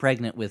Akerman is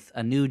pregnant with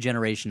a new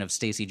generation of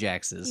Stacey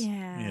Jaxes.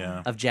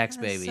 Yeah. Of Jax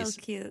That's babies.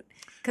 so cute.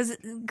 Because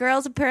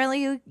girls,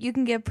 apparently you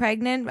can get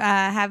pregnant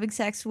having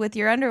sex with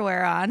your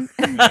underwear on.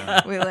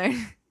 We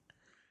learned.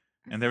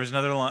 And there was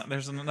another line.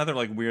 There's another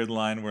like weird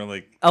line where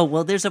like, oh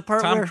well, there's a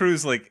part Tom where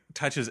Cruise like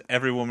touches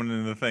every woman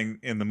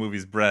in the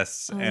movie's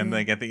breasts, and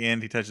like at the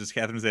end he touches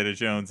Catherine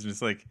Zeta-Jones, and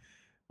it's like,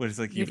 what is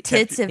like your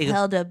tits have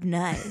held up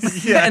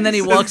nice. Yeah, and then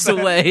he walks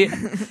away.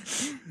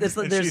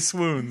 She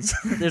swoons.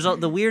 There's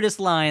the weirdest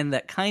line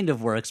that kind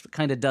of works but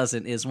kind of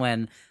doesn't is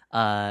when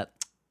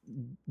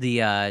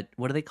the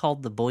what are they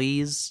called? The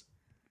boys,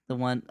 the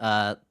one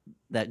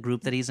that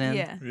group that he's in.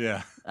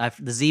 Yeah.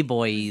 The Z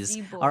Boys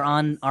are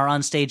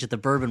on stage at the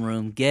Bourbon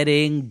Room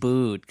getting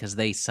booed because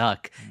they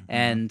suck.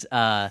 And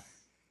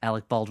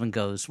Alec Baldwin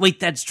goes, "Wait,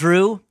 that's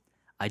Drew?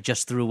 I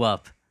just threw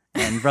up."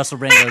 And Russell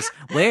Brand goes,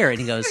 "Where?" And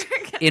he goes,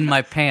 "In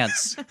my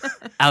pants,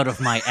 out of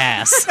my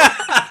ass,"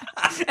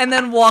 and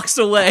then walks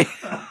away.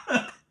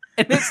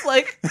 And it's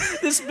like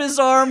this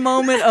bizarre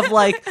moment of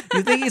like,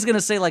 you think he's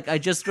gonna say like, "I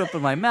just threw up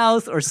in my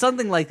mouth" or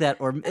something like that,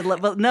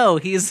 but no,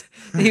 he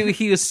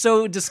was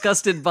so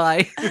disgusted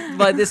by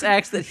this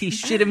act that he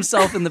shit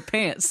himself in the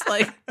pants.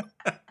 Like,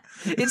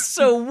 it's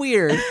so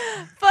weird.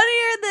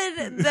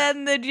 Funnier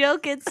than the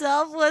joke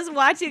itself was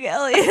watching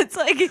Elliot's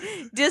like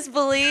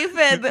disbelief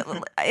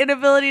and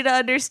inability to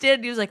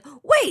understand. He was like,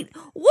 "Wait,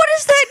 what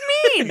does that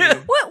mean? Wait,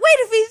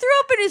 if he threw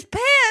up in his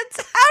pants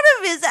out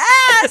of his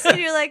ass?" And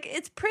you're like,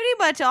 "It's pretty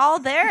much all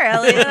there,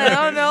 Elliot. I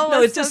don't know."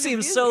 No, it just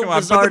seems so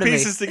bizarre put the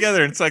pieces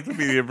together,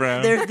 Encyclopedia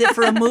Brown.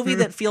 For a movie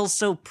that feels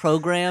so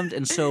programmed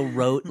and so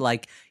rote,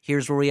 like,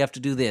 here's where we have to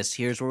do this,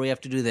 here's where we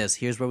have to do this,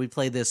 here's where we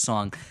play this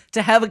song,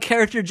 to have a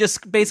character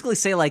just basically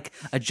say like,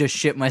 "I just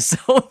shit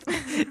myself,"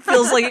 it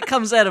feels like it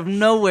comes out of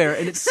nowhere,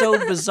 and it's so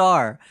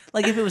bizarre.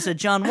 Like if it was a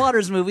John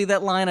Waters movie,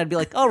 that line I'd be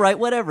like, all right,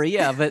 whatever,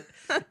 yeah, but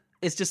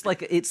it's just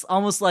like, it's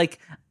almost like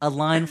a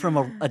line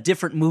from a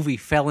different movie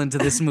fell into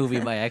this movie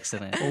by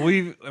accident. Well,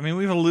 we've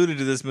alluded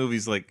to this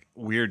movie's like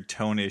weird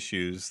tone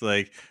issues.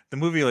 Like the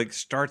movie like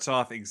starts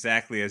off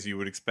exactly as you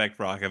would expect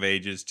Rock of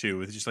Ages to,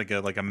 with just like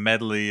a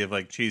medley of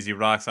like cheesy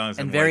rock songs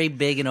and very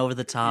big and over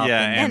the top.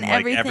 Yeah, and like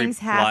everything's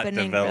every plot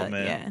happening.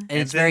 development. Yeah. And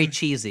it's very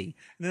cheesy.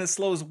 And then it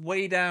slows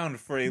way down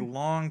for a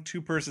long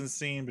 2-person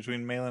scene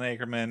between Malin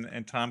Akerman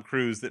and Tom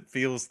Cruise that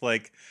feels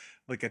like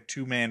a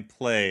 2-man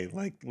play.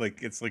 Like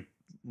it's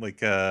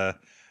like a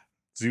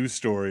Zoo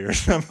Story or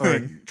something.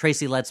 Or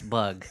Tracy Letts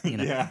Bug, you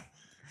know. Yeah.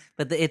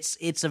 But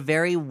it's a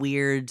very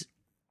weird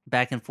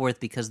back and forth,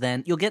 because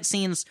then you'll get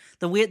scenes.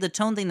 The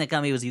tone thing that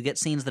got me was you get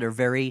scenes that are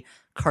very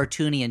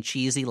cartoony and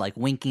cheesy, like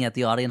winking at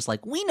the audience,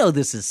 like, we know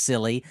this is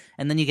silly.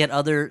 And then you get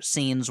other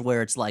scenes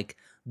where it's like,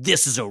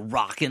 this is a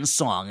rockin'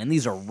 song and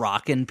these are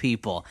rockin'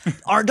 people.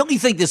 Don't you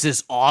think this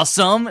is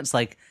awesome? It's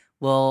like,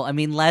 well, I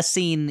mean, last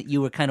scene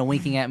you were kind of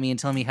winking at me and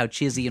telling me how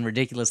cheesy and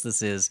ridiculous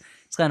this is.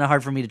 It's kind of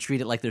hard for me to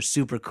treat it like they're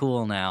super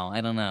cool now.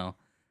 I don't know.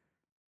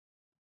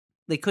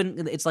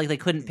 It's like they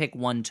couldn't pick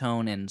one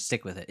tone and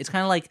stick with it. It's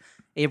kind of like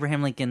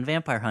Abraham Lincoln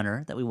Vampire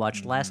Hunter that we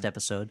watched last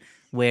episode,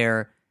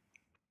 where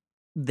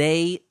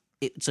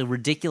it's a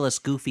ridiculous,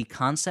 goofy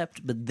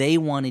concept, but they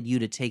wanted you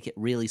to take it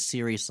really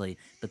seriously,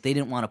 but they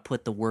didn't want to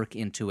put the work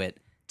into it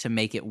to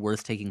make it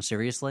worth taking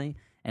seriously.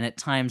 And at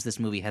times this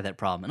movie had that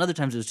problem. And other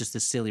times it was just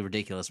this silly,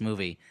 ridiculous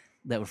movie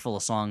that were full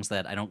of songs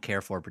that I don't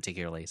care for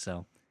particularly.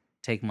 So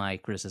take my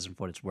criticism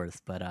for what it's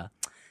worth. But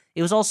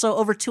it was also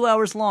over 2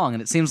 hours long,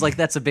 and it seems like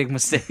that's a big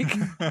mistake.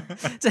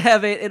 To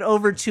have an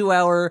over 2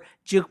 hour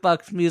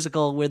jukebox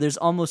musical where there's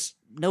almost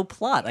no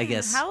plot, I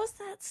guess. How is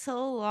that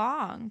so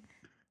long?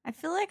 I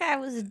feel like I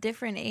was a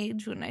different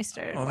age when I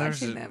started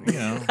watching that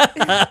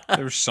movie.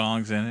 There were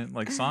songs in it.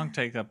 Like, song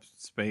take up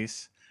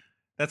space.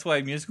 That's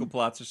why musical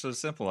plots are so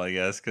simple, I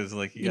guess, because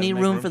like you need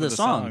room for the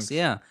songs.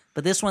 Yeah,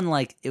 but this one,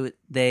 like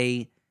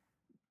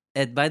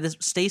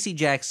Stacey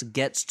Jacks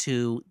gets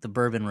to the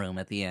bourbon room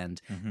at the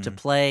end to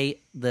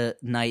play the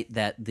night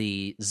that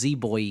the Z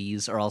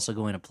Boys are also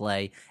going to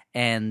play,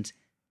 and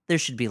there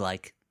should be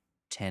like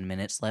 10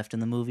 minutes left in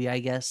the movie, I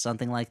guess,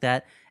 something like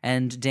that.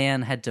 And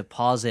Dan had to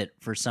pause it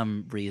for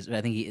some reason.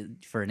 I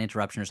think for an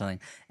interruption or something,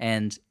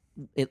 and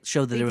it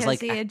showed that there was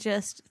like he had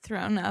just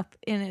thrown up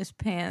in his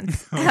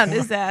pants out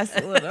his ass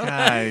a little.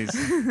 Guys,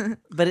 and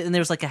there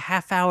was like a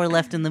half hour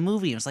left in the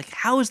movie. It was like,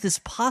 how is this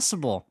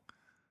possible?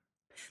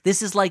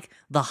 This is like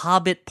The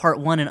Hobbit Part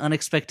 1, An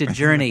Unexpected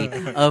Journey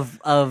of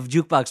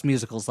jukebox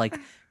musicals. Like,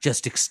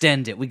 just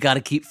extend it. We got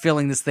to keep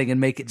filling this thing and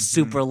make it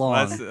super long.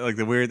 Well,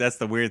 that's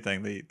the weird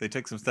thing. They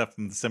took some stuff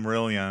from the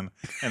Silmarillion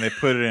and they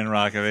put it in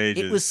Rock of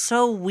Ages. It was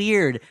so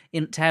weird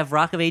to have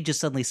Rock of Ages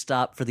suddenly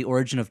stop for the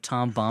origin of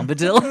Tom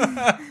Bombadil.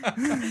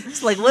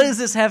 It's like, what does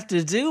this have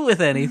to do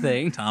with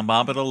anything? Tom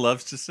Bombadil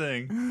loves to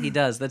sing. He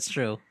does. That's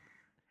true.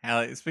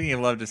 Hallie, speaking of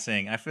love to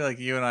sing, I feel like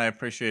you and I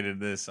appreciated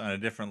this on a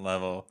different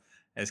level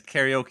as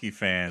karaoke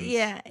fans.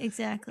 Yeah,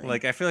 exactly.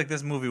 Like, I feel like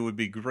this movie would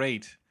be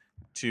great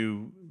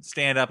to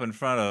stand up in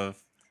front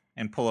of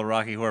and pull a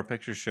Rocky Horror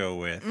Picture Show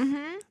with.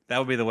 Mm-hmm. That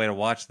would be the way to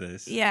watch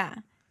this. Yeah.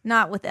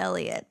 Not with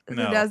Elliot, who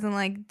doesn't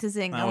like to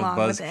sing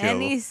along with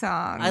any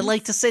songs. I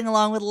like to sing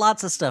along with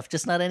lots of stuff,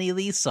 just not any of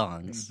these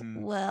songs.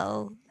 Mm-hmm.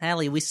 Well,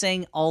 Hallie, we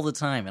sing all the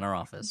time in our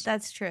office.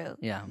 That's true.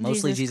 Yeah,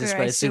 mostly Jesus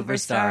Christ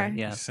Superstar.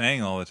 Yeah, you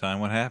sang all the time.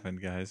 What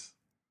happened, guys?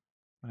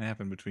 What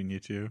happened between you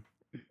two?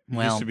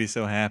 You used to be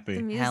so happy.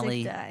 The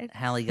music died.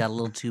 Hallie got a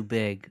little too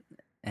big,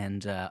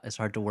 and it's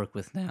hard to work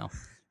with now.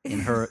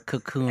 In her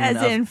cocoon,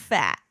 in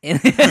fat.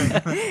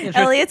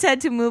 Elliot's had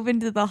to move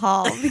into the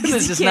hall because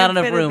there's just not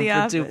enough room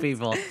for two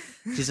people.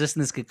 She's just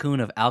in this cocoon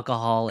of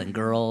alcohol and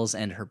girls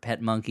and her pet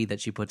monkey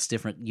that she puts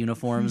different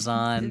uniforms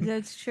on.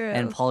 That's true.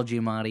 And Paul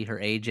Giamatti, her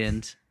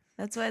agent.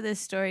 That's why this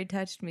story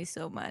touched me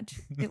so much.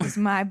 It was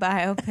my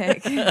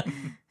biopic.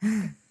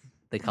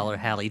 They call her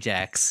Hallie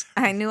Jacks.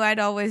 I knew I'd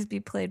always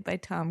be played by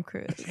Tom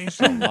Cruise. Changed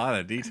a lot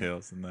of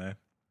details in that.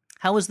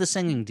 How was the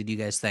singing, did you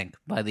guys think,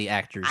 by the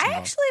actors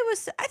involved?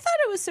 I thought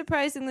it was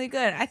surprisingly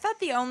good. I thought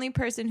the only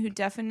person who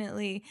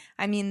definitely,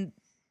 I mean,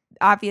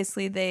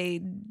 obviously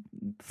they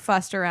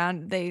fussed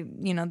around, they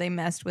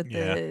messed with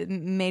the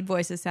made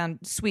voices sound,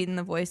 sweeten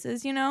the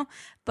voices,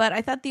 but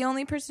I thought the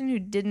only person who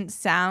didn't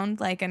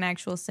sound like an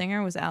actual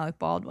singer was Alec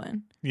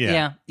Baldwin.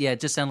 Yeah, it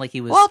just sounded like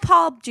he was... Well,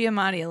 Paul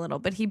Giamatti a little,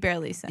 but he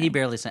barely sang.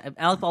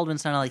 Alec Baldwin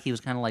sounded like he was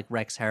kind of like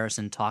Rex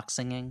Harrison talk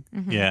singing,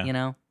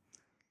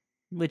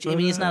 which, I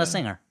mean, he's not a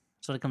singer.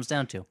 That's what it comes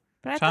down to.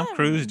 But Tom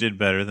Cruise did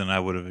better than I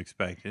would have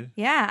expected.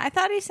 Yeah, I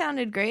thought he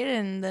sounded great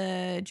in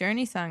the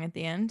Journey song at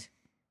the end.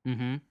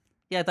 Mm-hmm.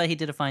 Yeah, I thought he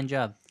did a fine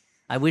job.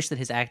 I wish that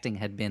his acting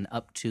had been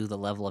up to the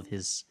level of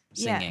his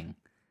singing.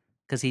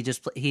 Because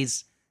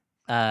he's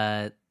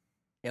or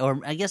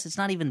I guess it's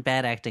not even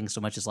bad acting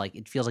so much as like,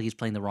 it feels like he's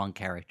playing the wrong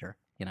character,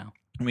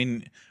 I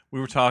mean,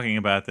 we were talking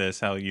about this,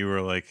 how you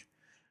were like,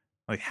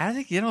 how did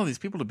they get all these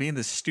people to be in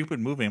this stupid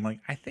movie? I'm like,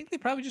 I think they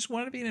probably just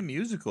wanted to be in a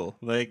musical.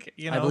 Like,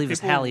 I believe it's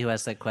Hallie who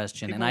asked that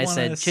question, and I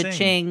said,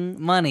 cha-ching,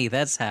 money,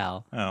 that's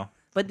how. Oh.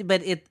 But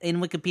in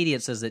Wikipedia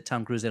it says that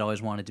Tom Cruise had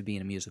always wanted to be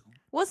in a musical.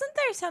 Wasn't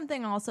there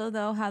something also,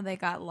 though, how they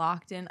got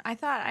locked in? I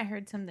thought I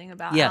heard something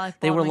about Alec Baldwin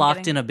they were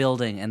locked in a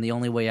building, and the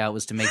only way out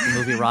was to make the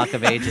movie Rock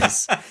of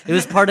Ages. It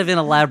was part of an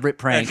elaborate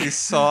prank. And you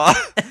saw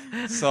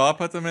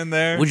put them in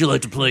there? Would you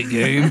like to play a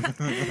game?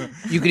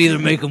 You could either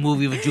make a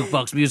movie of a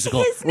jukebox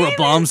musical, or a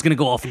bomb's going to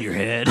go off in your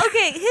head.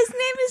 Okay, his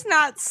name is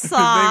not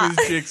Saw. His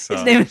name is Jigsaw.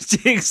 His name is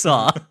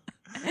Jigsaw.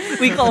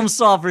 We call him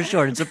Saw for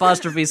short. It's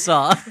apostrophe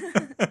Saw.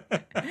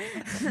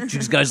 Do you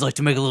guys like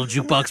to make a little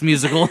jukebox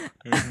musical?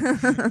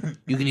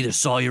 You can either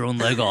saw your own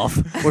leg off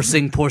or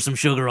sing Pour Some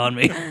Sugar on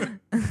Me.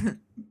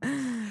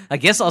 I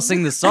guess I'll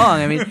sing the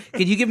song. I mean,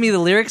 can you give me the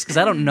lyrics? Because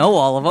I don't know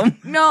all of them.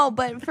 No,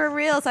 but for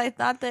reals, I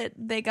thought that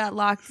they got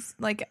locked.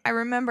 Like, I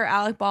remember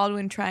Alec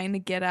Baldwin trying to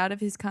get out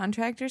of his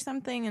contract or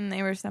something, and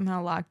they were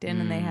somehow locked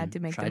in, and they had to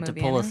make the movie. Tried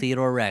to pull a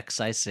Theodore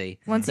Rex, I see.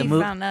 Once he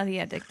found out he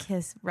had to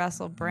kiss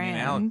Russell Brand.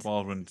 I mean, Alec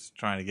Baldwin's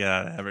trying to get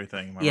out of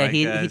everything.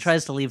 He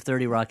tries to leave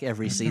 30 Rock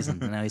every season,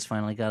 and now he's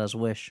finally got his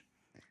wish.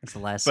 It's the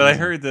last season. I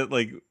heard that,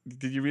 like,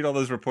 did you read all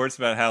those reports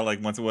about how,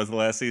 like, once it was the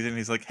last season,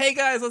 he's like, hey,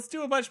 guys, let's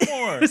do a bunch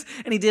more.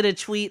 And he did a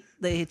tweet.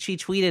 She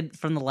tweeted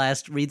from the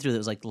last read-through that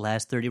was like, the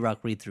last 30 Rock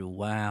read-through.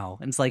 Wow.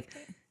 And it's like,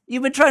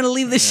 you've been trying to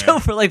leave this show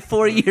for like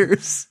 4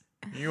 years.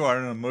 You are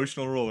an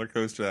emotional roller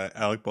coaster,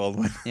 Alec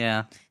Baldwin.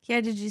 Yeah.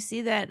 Yeah, did you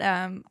see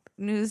that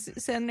news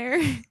center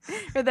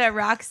or that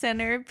rock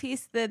center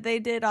piece that they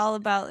did all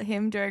about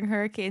him during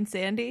Hurricane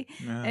Sandy?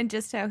 Yeah. And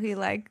just how he,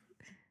 like,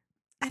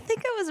 I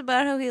think it was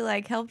about how he,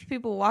 like, helped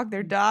people walk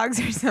their dogs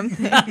or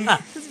something.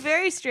 It was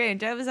very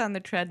strange. I was on the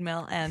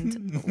treadmill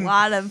and a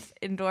lot of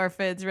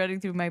endorphins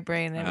running through my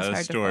brain. And it was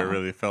hard to follow. The story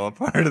really fell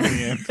apart at the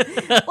end.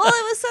 Well, it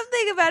was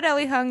something about how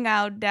he hung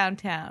out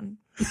downtown.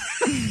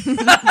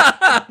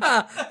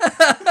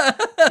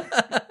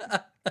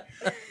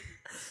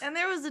 And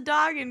there was a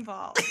dog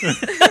involved.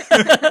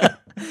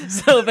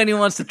 So if anyone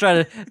wants to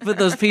try to put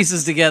those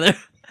pieces together,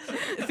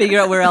 figure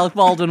out where Alec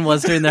Baldwin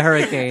was during the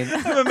hurricane.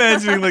 I'm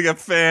imagining like a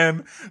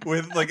fan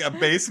with like a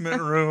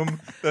basement room.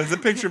 There's a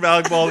picture of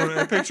Alec Baldwin and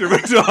a picture of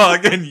a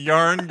dog and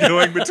yarn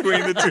going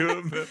between the two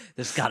of them.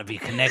 There's got to be a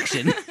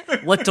connection.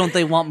 What don't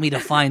they want me to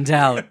find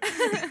out?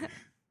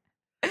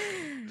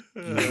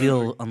 You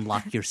will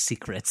unlock your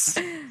secrets.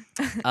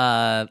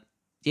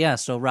 Yeah,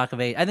 so Rock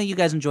of Ages. I think you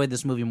guys enjoyed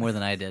this movie more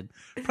than I did.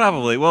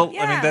 Probably. Well, I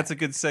Yeah. mean, that's a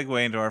good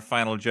segue into our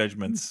final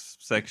judgments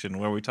section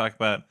where we talk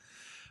about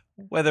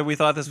whether we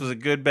thought this was a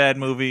good, bad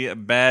movie, a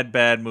bad,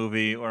 bad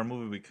movie, or a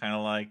movie we kind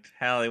of liked.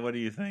 Hallie, what do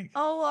you think?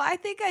 Oh, well, I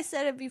think I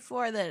said it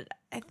before that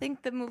I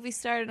think the movie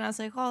started and I was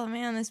like, oh,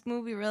 man, this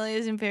movie really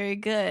isn't very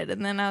good.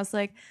 And then I was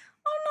like,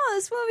 oh, no,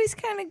 this movie's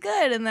kind of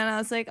good. And then I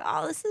was like,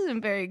 oh, this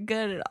isn't very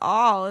good at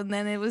all. And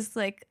then it was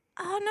like,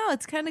 oh, no,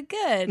 it's kind of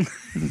good.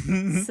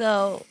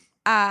 So...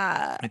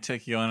 I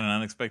took you on an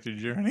unexpected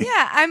journey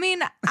yeah, I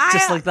mean,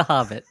 Just like The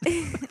Hobbit,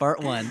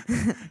 Part 1.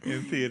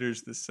 in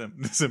theaters this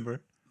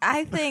December.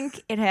 I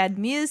think it had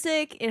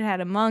music, it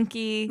had a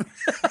monkey.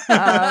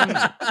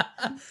 Hallie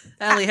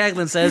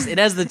Haglund says it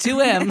has the 2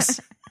 M's.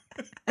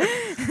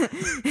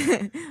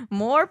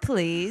 More,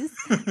 please.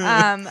 No,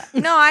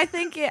 I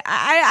think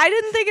I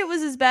didn't think it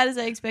was as bad as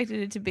I expected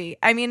it to be.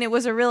 I mean, it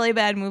was a really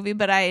bad movie,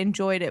 but I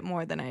enjoyed it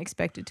more than I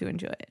expected to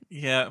enjoy it.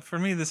 Yeah, for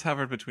me, this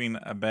hovered between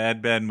a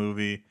bad, bad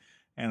movie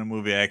and a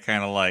movie I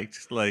kind of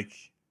liked. Like,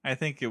 I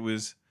think it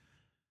was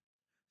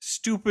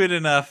stupid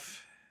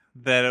enough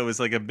that it was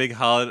like a big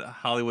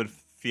Hollywood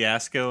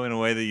fiasco in a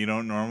way that you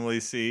don't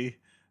normally see.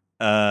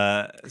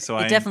 It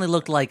definitely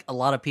looked like a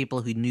lot of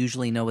people who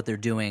usually know what they're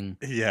doing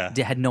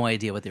had no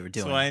idea what they were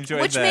doing. So I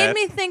enjoyed Which that. made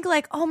me think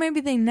like, oh,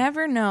 maybe they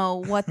never know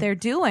what they're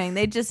doing.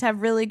 They just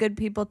have really good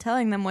people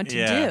telling them what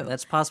to do.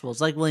 That's possible. It's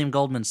like William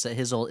Goldman said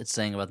it's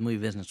saying about the movie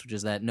business, which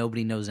is that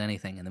nobody knows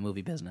anything in the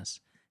movie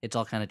business. It's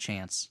all kind of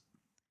chance.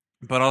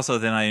 But also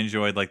then I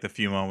enjoyed like the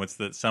few moments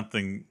that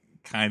something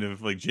kind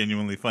of like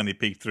genuinely funny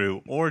peeked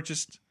through, or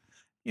just,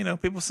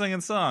 people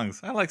singing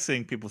songs. I like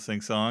seeing people sing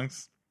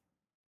songs.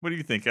 What do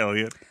you think,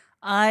 Elliot?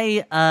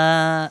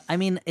 I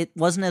mean, it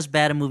wasn't as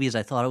bad a movie as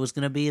I thought it was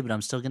going to be, but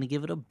I'm still going to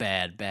give it a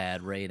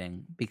bad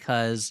rating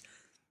because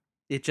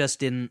it just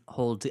didn't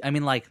hold. I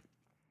mean, like,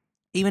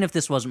 even if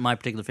this wasn't my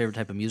particular favorite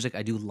type of music,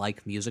 I do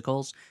like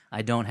musicals.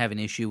 I don't have an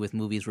issue with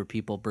movies where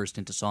people burst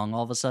into song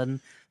all of a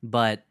sudden,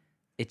 but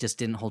it just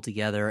didn't hold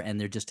together, and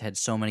there just had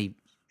so many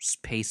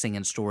pacing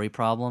and story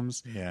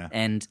problems. Yeah.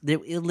 And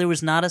there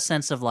was not a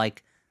sense of,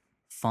 like,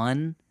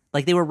 fun.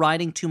 Like, they were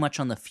riding too much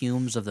on the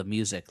fumes of the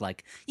music.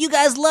 Like, you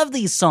guys love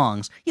these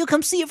songs. You'll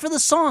come see it for the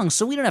songs,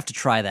 so we don't have to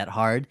try that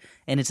hard.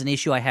 And it's an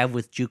issue I have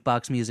with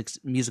jukebox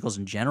musicals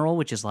in general,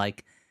 which is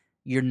like,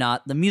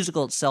 the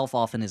musical itself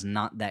often is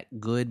not that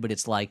good, but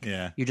it's like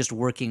you're just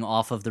working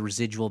off of the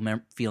residual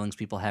feelings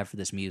people have for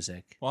this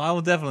music. Well, I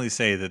will definitely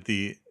say that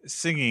the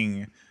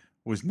singing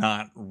was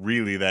not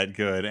really that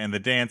good, and the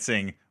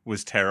dancing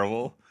was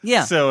terrible.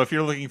 Yeah. So if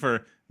you're looking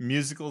for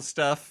musical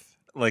stuff,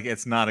 like,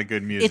 it's not a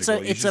good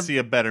musical. You should see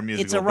a better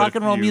musical. It's a rock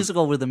and roll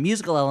musical where the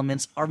musical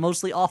elements are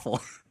mostly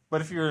awful. But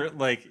if you're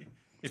drunk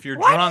and you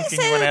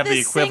want want to have the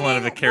equivalent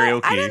of a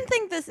karaoke, I didn't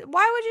think this.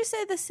 Why would you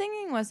say the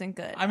singing wasn't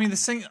good? I mean,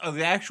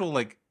 the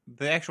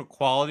actual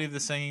quality of the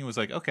singing was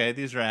like, okay,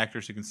 these are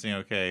actors who can sing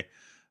okay.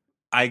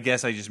 I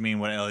guess I just mean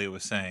what Elliot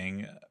was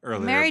saying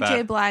earlier. Mary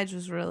J. Blige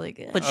was really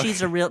good. But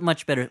she's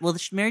much better. Well,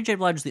 Mary J.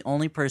 Blige was the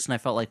only person I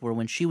felt like where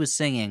when she was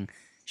singing,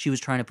 she was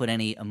trying to put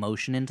any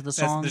emotion into the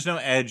song. There's no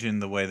edge in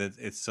the way that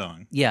it's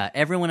sung. Yeah,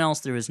 everyone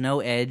else, there was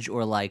no edge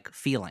or, like,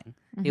 feeling.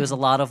 Mm-hmm. It was a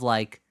lot of,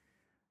 like,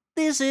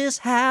 this is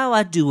how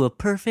I do a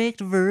perfect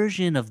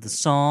version of the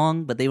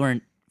song, but they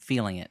weren't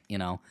feeling it,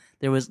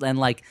 There was, and,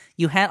 like,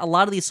 you had, a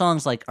lot of these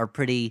songs, like, are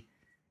pretty,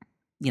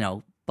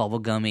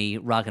 bubblegummy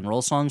rock and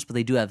roll songs, but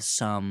they do have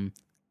some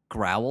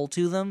growl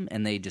to them,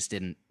 and they just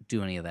didn't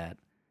do any of that.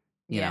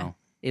 You know,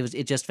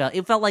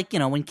 it felt like,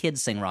 when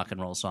kids sing rock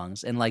and roll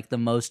songs, and like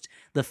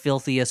the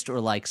filthiest or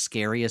like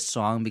scariest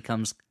song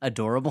becomes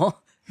adorable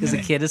because a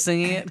kid is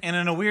singing it. And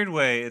in a weird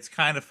way, it's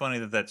kind of funny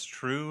that that's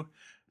true,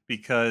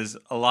 because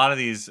a lot of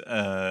these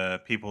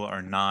people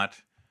are not,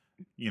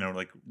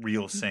 like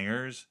real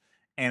singers,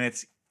 and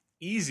it's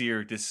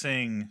easier to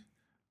sing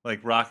like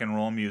rock and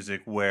roll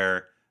music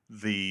where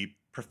the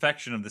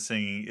perfection of the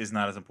singing is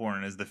not as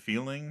important as the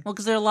feeling. Well,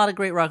 because there are a lot of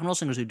great rock and roll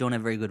singers who don't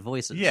have very good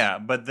voices. Yeah,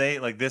 but they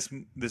like this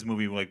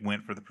movie like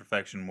went for the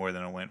perfection more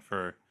than it went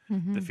for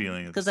the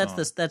feeling of the song.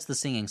 Because that's the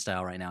singing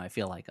style right now. I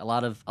feel like a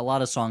lot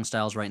of song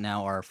styles right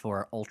now are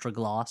for ultra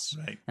gloss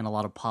and a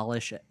lot of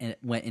polish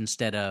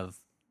instead of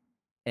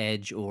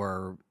edge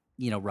or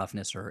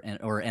roughness or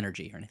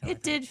energy or anything.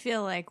 It did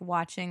feel like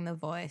watching The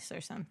Voice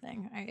or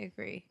something. I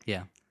agree.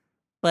 Yeah,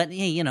 but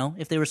hey,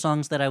 if there were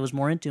songs that I was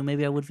more into,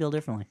 maybe I would feel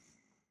differently.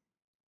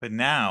 But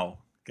now,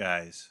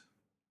 guys,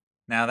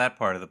 that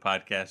part of the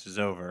podcast is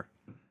over.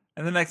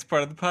 And the next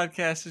part of the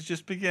podcast is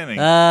just beginning.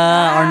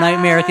 Our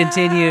nightmare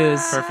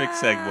continues. Perfect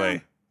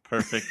segue.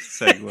 perfect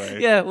segue.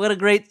 Yeah, what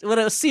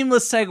a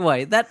seamless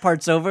segue. That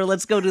part's over.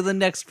 Let's go to the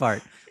next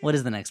part. What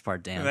is the next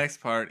part, Dan? The next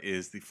part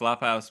is the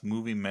Flophouse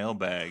Movie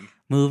Mailbag.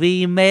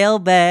 Movie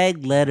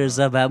mailbag, letters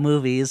about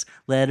movies,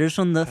 letters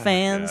from the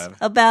fans God.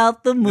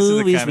 about the is the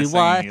movies kind we of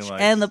singing watch he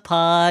likes. and the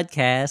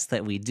podcast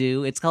that we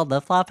do. It's called The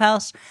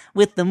Flophouse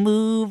with the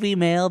movie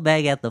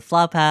mailbag at the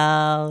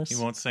Flophouse.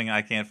 He won't sing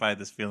I Can't Fight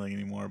This Feeling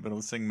anymore, but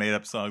he'll sing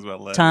made-up songs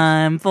about letters.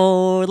 Time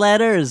for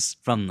letters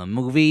from the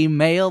movie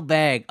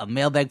mailbag. A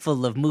mailbag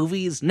full of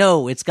movies?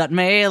 No, it's got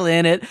mail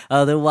in it.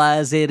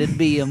 Otherwise, it'd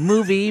be a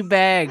movie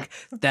bag.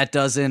 That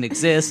doesn't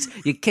exist.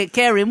 You can't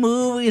carry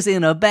movies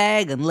in a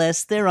bag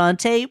unless they're on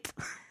tape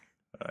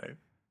All right.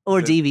 or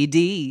So-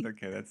 DVD.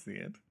 Okay, that's the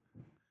end.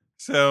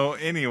 So,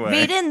 anyway.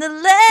 Reading the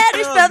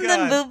letters Oh, from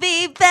God. the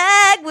movie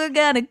bag. We're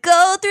gonna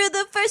go through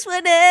the first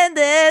one and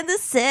then the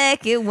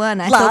second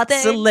one. I hope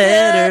Lots they're of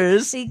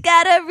letters. good. We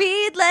gotta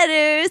read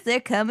letters.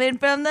 They're coming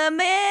from the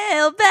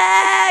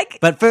mailbag.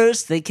 But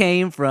first, they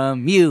came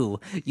from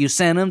you. You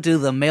sent them to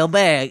the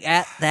mailbag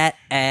at that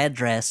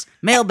address.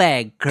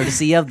 Mailbag,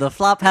 courtesy of the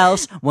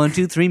Flophouse,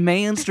 123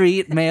 Main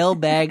Street,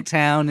 Mailbag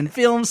Town in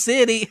Film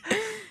City.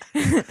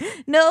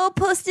 No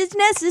postage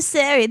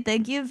necessary.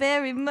 Thank you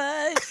very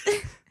much.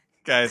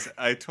 Guys,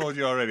 I told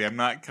you already, I'm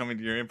not coming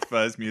to your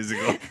improvised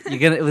musical.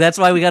 That's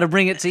why we got to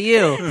bring it to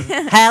you.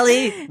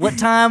 Hallie, what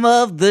time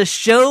of the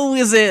show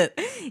is it?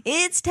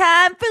 It's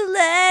time for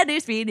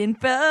letters reading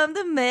from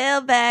the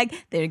mailbag.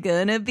 There are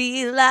gonna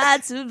be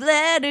lots of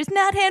letters,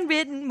 not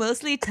handwritten,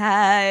 mostly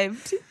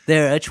typed.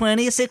 There are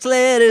 26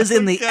 letters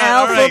in the God,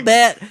 all right.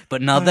 alphabet,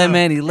 but not that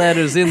many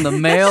letters in the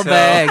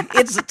mailbag.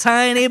 It's a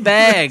tiny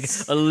bag,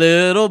 a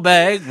little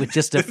bag with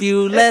just a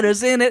few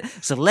letters in it.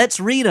 So let's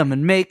read them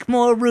and make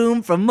more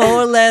room for more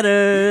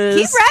letters.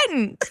 Keep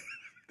writing.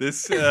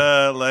 This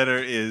letter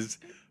is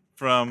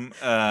from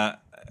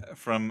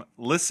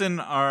Listen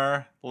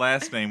Our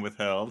Last Name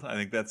Withheld. I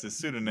think that's his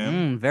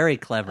pseudonym. Very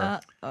clever.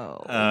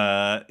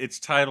 It's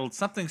titled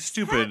Something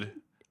Stupid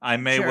I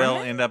May Well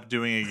German? End Up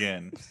Doing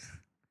Again.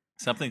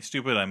 Something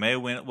Stupid I May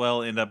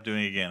well end up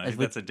doing again. I think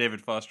we- that's a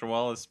David Foster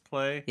Wallace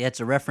play. Yeah, it's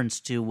a reference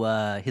to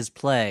his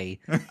play,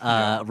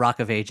 Rock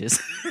of Ages.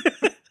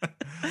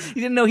 You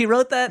didn't know he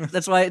wrote that?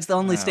 That's why it's the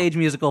only stage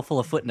musical full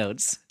of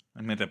footnotes.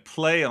 I meant a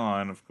play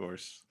on, of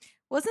course.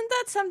 Wasn't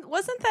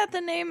that the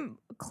name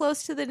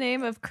close to the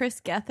name of Chris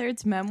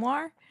Gethard's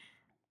memoir?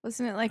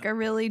 Wasn't it like a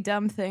really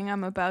dumb thing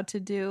I'm about to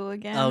do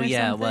again? Oh, or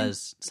yeah, something? it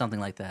was. Something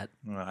like that.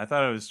 Well, I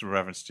thought it was a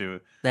reference to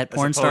That a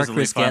porn star supposedly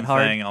Chris fun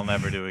Gethard. thing I'll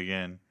never do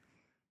again.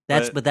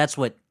 But that's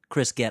what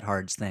Chris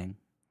Gethard's thing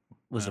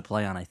was a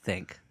play on, I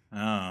think.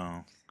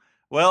 Oh.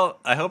 Well,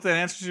 I hope that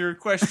answers your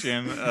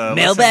question.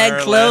 Mailbag listener,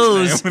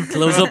 closed. last name.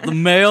 Close up the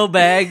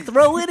mailbag.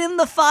 Throw it in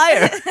the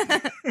fire. Throw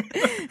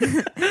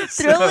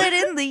it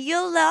in the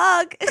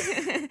log.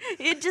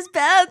 It just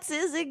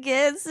bounces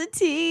against the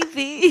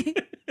TV.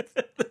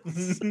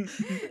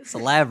 It's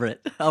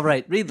elaborate. All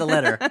right, read the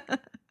letter.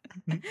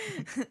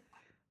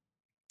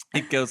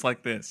 It goes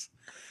like this.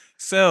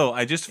 So,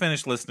 I just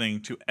finished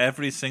listening to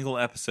every single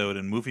episode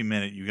and movie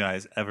minute you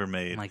guys ever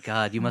made. Oh my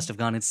God, you must have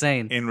gone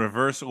insane. In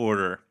reverse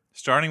order,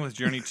 starting with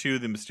Journey to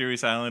the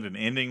Mysterious Island and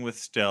ending with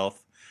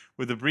Stealth,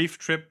 with a brief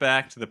trip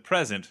back to the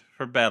present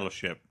for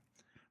Battleship.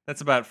 That's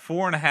about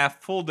 4.5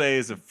 full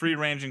days of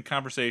free-ranging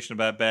conversation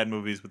about bad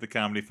movies with a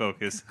comedy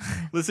focus,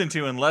 listened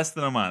to in less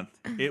than a month.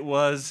 It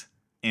was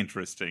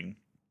interesting. ...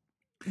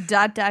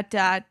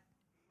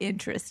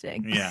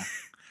 Interesting. Yeah.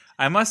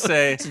 I must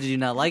say, So did you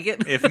not like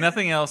it? if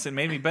nothing else, it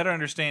made me better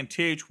understand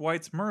T.H.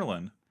 White's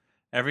Merlin.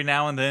 Every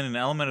now and then, an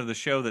element of the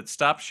show that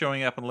stopped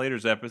showing up in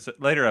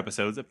later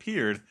episodes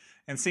appeared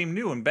and seemed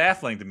new and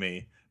baffling to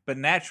me, but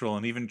natural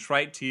and even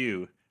trite to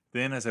you.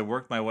 Then, as I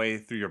worked my way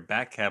through your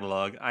back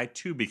catalog, I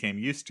too became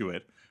used to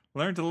it,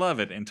 learned to love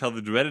it until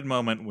the dreaded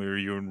moment where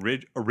you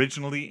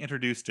originally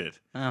introduced it.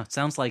 Oh, it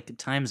sounds like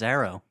Time's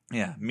Arrow.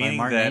 Yeah, By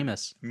Martin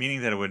Amis.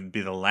 meaning that it would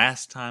be the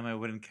last time I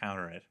would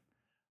encounter it.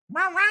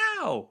 Wow,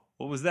 wow!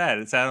 What was that?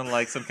 It sounded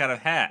like some kind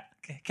of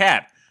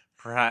cat,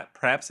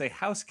 perhaps a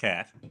house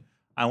cat.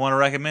 I want to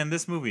recommend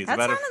this movie. It's That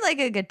about sounded like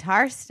a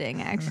guitar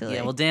sting, actually.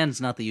 Yeah, well, Dan's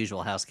not the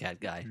usual house cat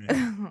guy.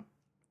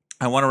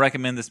 I want to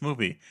recommend this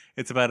movie.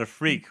 It's about a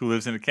freak who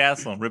lives in a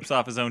castle and rips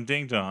off his own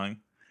ding dong.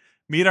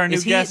 Meet our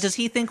new guest. Does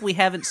he think we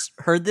haven't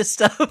heard this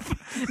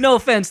stuff? No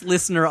offense,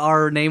 listener,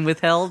 our name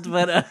withheld,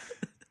 but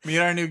Meet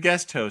our new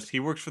guest host. He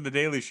works for the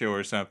Daily Show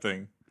or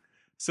something.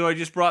 So I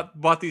just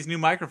bought these new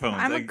microphones.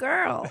 I'm a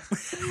girl.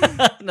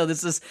 no,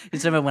 it's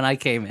about when I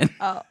came in.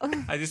 Oh.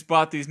 I just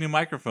bought these new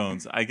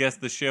microphones. I guess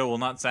the show will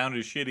not sound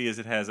as shitty as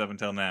it has up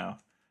until now.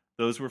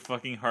 Those were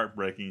fucking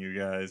heartbreaking, you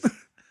guys.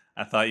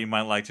 I thought you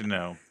might like to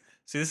know.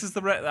 See, this is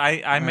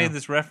I made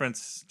this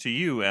reference to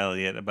you,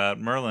 Elliot, about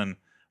Merlin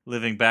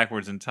living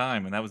backwards in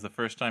time, and that was the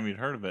first time you'd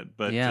heard of it.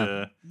 But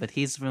but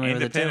he's familiar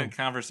with it too.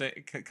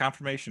 independent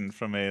confirmation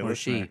from a Or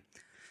listener. she.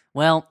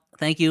 Well,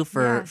 thank you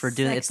for Yeah,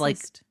 doing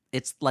it.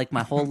 It's like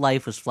my whole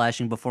life was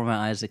flashing before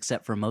my eyes,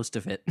 except for most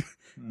of it.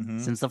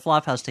 Since the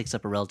Flophouse takes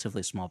up a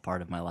relatively small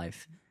part of my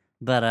life.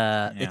 But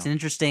it's an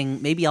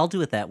interesting. Maybe I'll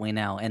do it that way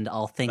now, and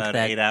I'll think About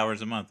that 8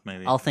 hours a month,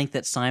 maybe. I'll think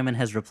that Simon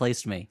has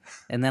replaced me,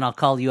 and then I'll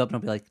call you up and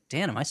I'll be like,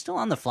 "Dan, am I still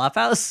on the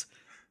Flophouse?"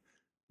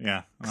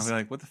 Yeah. I'll be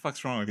like, what the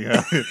fuck's wrong with you?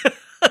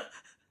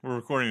 We're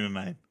recording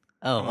tonight.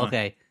 Come Oh, on.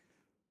 okay.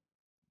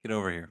 Get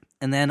over here.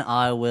 And then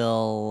I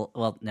will.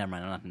 Well, never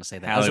mind. I'm not going to say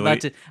that. Hallie, what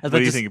do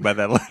you think about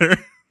that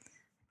letter?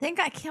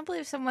 I can't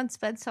believe someone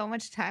spent so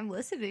much time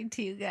listening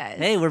to you guys.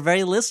 Hey, we're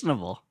very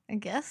listenable. I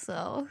guess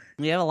so.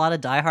 We have a lot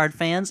of diehard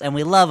fans, and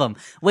we love them.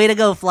 Way to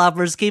go,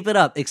 floppers! Keep it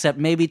up. Except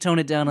maybe tone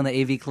it down on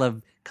the AV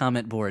Club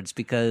comment boards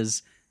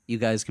because you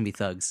guys can be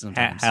thugs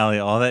sometimes. Hallie,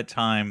 all that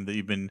time that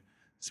you've been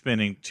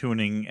spending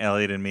tuning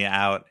Elliot and me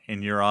out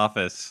in your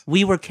office.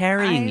 We were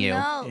carrying you.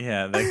 Know.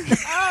 Yeah.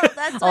 Oh,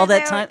 that's All why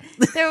that time.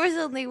 There was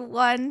only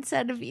one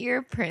set of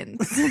ear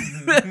prints.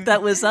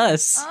 That was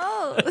us.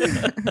 Oh.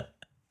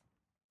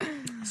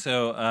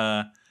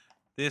 So,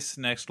 this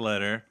next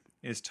letter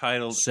is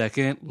titled...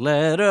 Second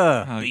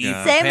letter. Oh, Be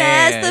God. Same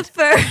as the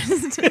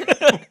first.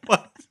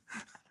 What?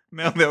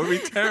 No, that would be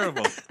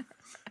terrible.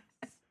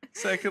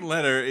 Second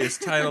letter is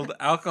titled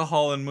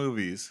Alcohol in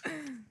Movies.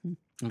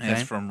 And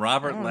it's from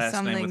Robert, last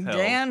name Something withheld.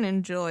 Dan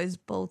enjoys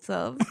both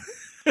of.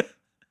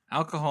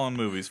 Alcohol in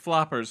movies.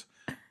 Floppers,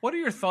 what are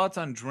your thoughts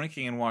on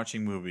drinking and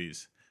watching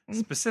movies?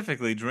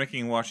 Specifically,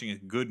 drinking and watching a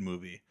good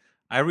movie.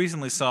 I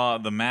recently saw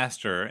The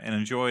Master and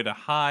enjoyed a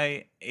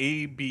high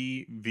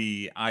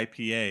ABV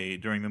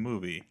IPA during the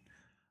movie.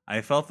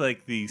 I felt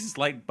like the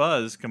slight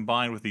buzz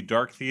combined with the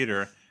dark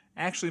theater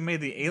actually made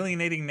the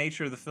alienating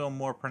nature of the film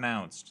more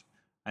pronounced.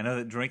 I know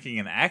that drinking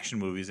in action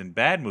movies and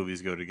bad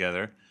movies go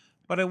together,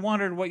 but I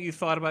wondered what you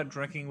thought about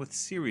drinking with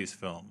serious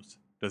films.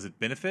 Does it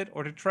benefit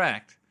or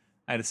detract?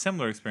 I had a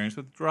similar experience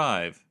with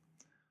Drive.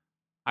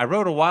 I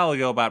wrote a while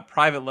ago about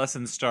Private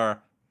Lessons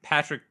star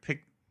Patrick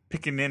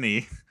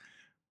Piccinini.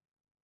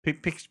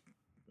 Piccinini.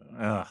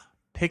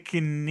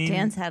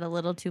 Dan's had a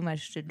little too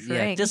much to drink.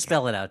 Yeah, just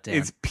spell it out, Dan.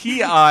 It's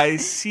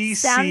P-I-C-C.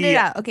 Sound it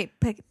out. Okay.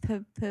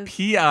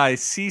 Piccinini.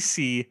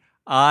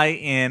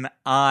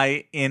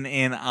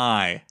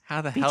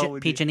 How the hell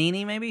would you...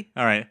 Piccinini, maybe?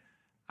 All right.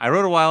 I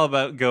wrote a while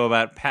ago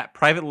about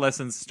Private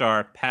Lessons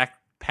star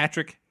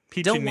Patrick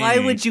Piccinini. Why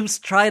would you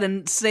try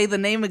to say the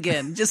name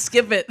again? Just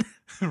skip it.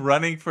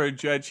 Running for a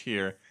judge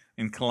here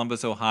in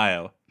Columbus,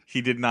 Ohio.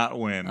 He did not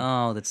win.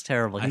 Oh, that's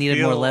terrible. He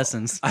needed more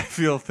lessons. I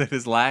feel that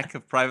his lack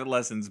of private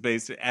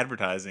lessons-based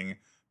advertising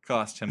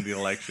cost him the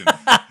election.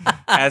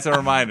 As a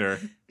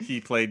reminder,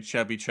 he played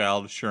Chubby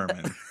Child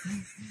Sherman.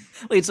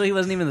 Wait, so he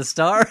wasn't even the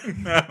star?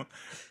 No.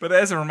 But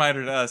as a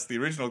reminder to us, the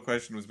original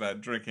question was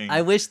about drinking.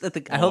 I wish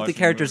that I hope the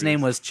character's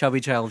name was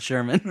Chubby Child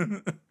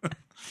Sherman.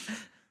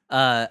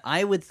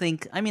 I would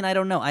think, I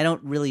don't know. I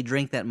don't really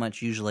drink that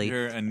much usually.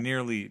 You're a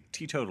nearly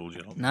teetotal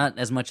gentleman. Not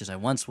as much as I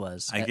once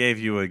was. I gave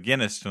you a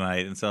Guinness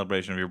tonight in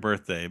celebration of your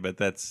birthday, but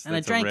that's I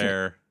drank a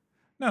rare...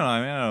 No,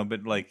 I know,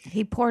 but like...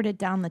 He poured it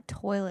down the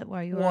toilet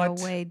while you were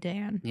away,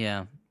 Dan.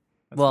 Yeah.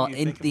 That's Well, what you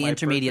think of the my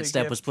intermediate birthday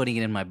step gift? was putting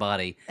it in my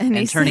body And and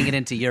he turning said- it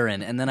into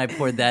urine, and then I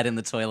poured that in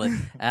the toilet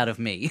out of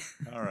me.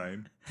 All right.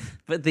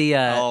 But the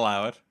I'll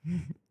allow it.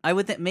 I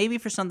would think maybe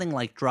for something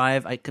like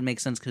Drive, it could make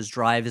sense because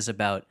Drive is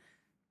about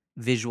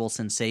visual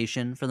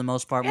sensation for the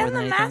most part more And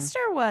than the anything. Master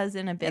was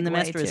in a big And the way,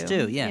 Master is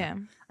too, yeah.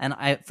 And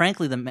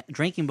frankly,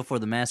 drinking before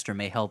the Master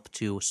may help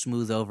to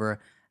smooth over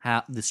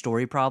the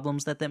story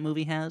problems that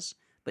movie has.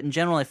 But in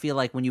general, I feel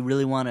like when you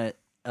really want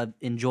to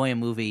enjoy a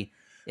movie,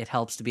 it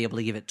helps to be able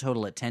to give it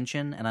total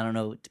attention. And I don't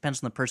know, it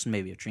depends on the person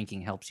maybe if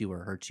drinking helps you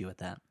or hurts you at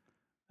that.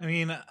 I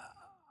mean,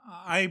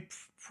 I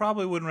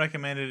probably wouldn't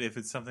recommend it if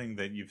it's something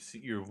that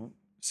you're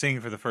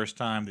seeing for the first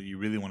time that you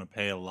really want to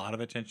pay a lot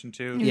of attention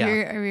to. Yeah.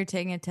 Or you're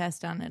taking a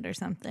test on it or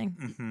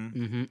something.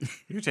 Mm-hmm.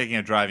 You're taking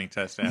a driving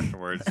test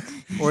afterwards.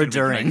 You Or shouldn't be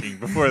during. drinking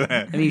before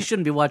that. I mean, you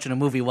shouldn't be watching a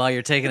movie while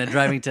you're taking a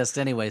driving test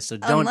anyway, so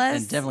don't, Unless-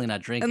 and definitely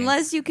not drinking.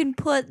 Unless you can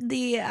put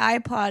the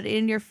iPod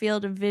in your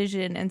field of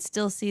vision and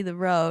still see the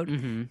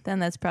road, then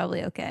that's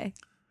probably okay.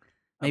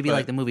 Maybe But-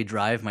 like the movie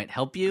Drive might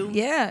help you.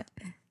 Yeah.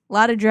 A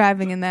lot of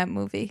driving in that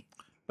movie.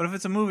 But if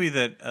it's a movie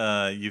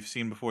that you've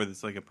seen before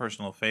that's like a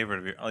personal favorite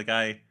of yours, like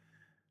I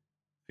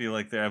feel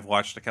like I've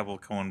watched a couple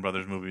of Coen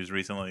Brothers movies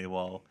recently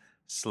while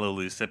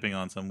slowly sipping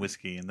on some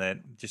whiskey, and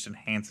that just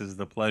enhances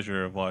the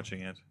pleasure of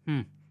watching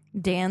it.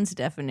 Dan's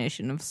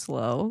definition of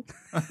slow.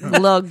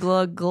 Glug,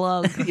 glug,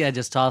 glug. Yeah,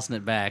 just tossing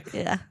it back.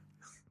 Yeah.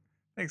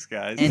 Thanks,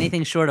 guys.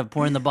 Anything short of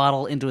pouring the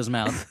bottle into his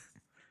mouth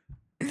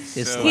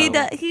is So-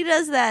 slow. He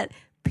does that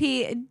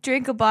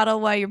drink a bottle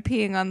while you're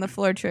peeing on the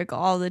floor trick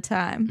all the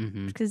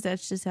time because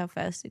that's just how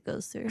fast it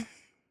goes through.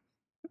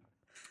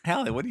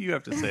 Hallie, what do you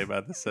have to say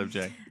about this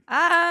subject?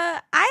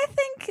 I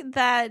think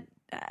that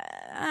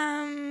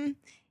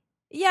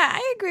yeah,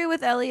 I agree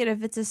with Elliot.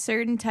 If it's a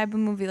certain type of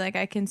movie, like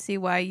I can see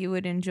why you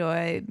would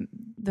enjoy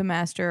The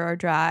Master or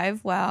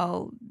Drive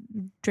while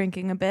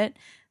drinking a bit.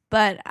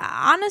 But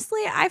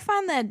honestly, I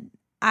find that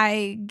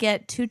I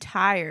get too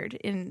tired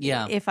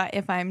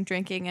if I'm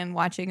drinking and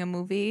watching a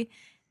movie,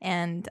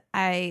 and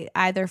I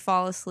either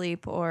fall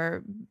asleep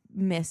or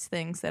miss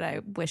things that I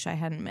wish I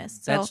hadn't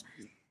missed. So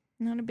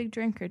Not a big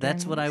drinker.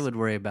 That's what I would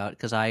worry about,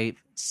 because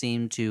I've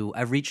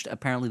reached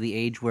apparently the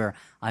age where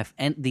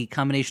the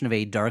combination of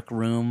a dark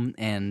room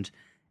and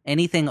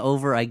anything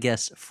over, I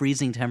guess,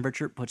 freezing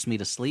temperature puts me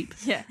to sleep.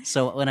 Yeah.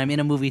 So when I'm in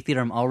a movie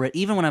theater,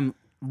 even when I'm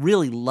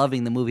really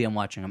loving the movie I'm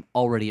watching, I'm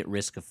already at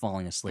risk of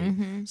falling asleep.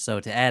 Mm-hmm. So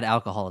to add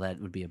alcohol, that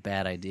would be a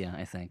bad idea,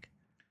 I think.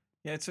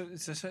 Yeah, it's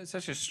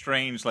such a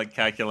strange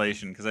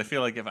calculation, because I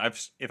feel like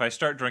if I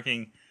start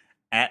drinking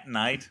at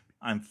night,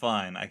 I'm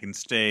fine. I can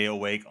stay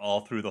awake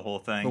all through the whole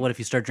thing. But what if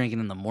you start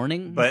drinking in the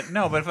morning? But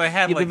if I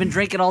have You've been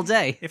drinking all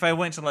day. If I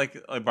went to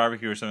a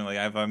barbecue or something,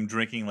 if I'm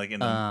drinking in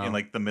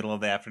the middle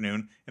of the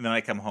afternoon, and then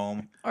I come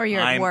home, or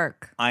you're at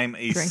work, I'm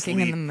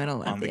drinking in the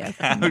middle of the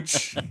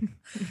couch.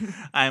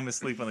 I'm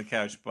asleep on the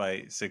couch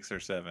by 6 or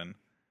 7,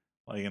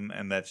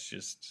 and that's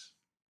just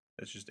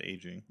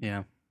aging.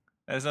 Yeah,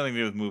 that has nothing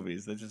to do with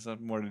movies. That just has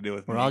more to do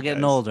with we're all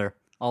getting older,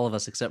 all of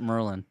us except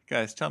Merlin.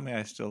 Guys, tell me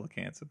I still look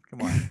handsome.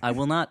 Come on, I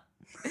will not.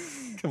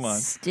 Come on,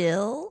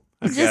 still.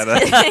 I've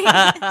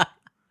got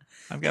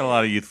a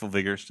lot of youthful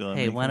vigor still in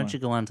me. Hey, why don't you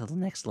go on to the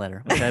next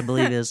letter, which I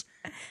believe is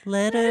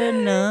letter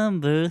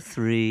number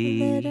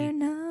 3. Letter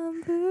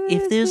number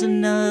If there's 3.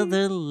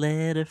 another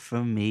letter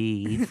from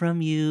me,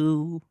 from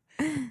you,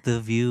 the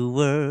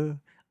viewer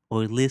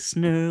or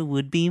listener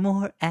would be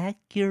more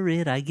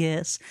accurate, I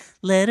guess.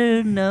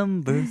 Letter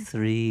number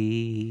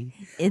 3.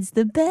 It's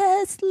the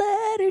best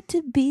letter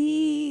to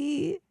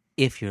be.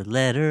 If your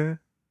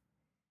letter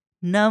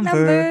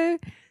number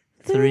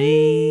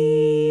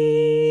 3.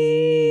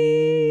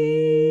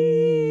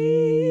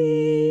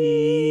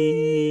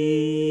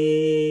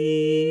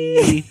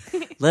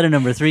 Letter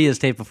number 3 is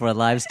taped before a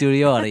live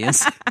studio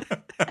audience.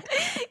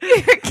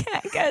 Your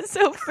cat got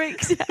so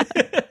freaked out.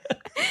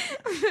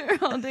 We're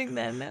holding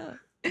that note.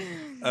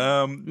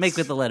 Make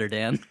with the letter,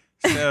 Dan.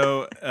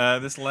 So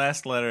this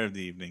last letter of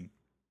the evening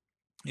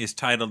is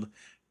titled,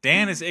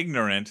 Dan is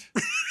ignorant.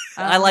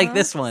 I like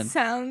this one.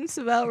 Sounds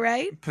about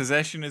right.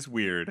 Possession is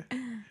weird.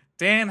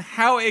 Dan,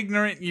 how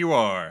ignorant you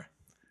are.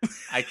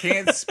 I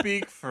can't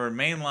speak for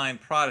mainline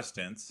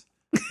Protestants.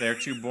 They're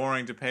too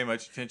boring to pay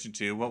much attention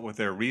to, what with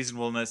their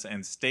reasonableness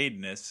and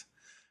staidness.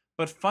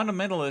 But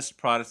fundamentalist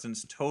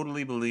Protestants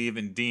totally believe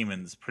in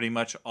demons pretty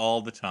much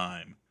all the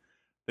time.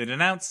 They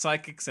denounce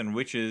psychics and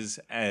witches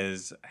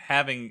as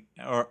having...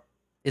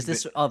 Is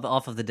this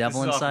off of The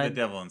Devil This is Inside? off of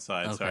The Devil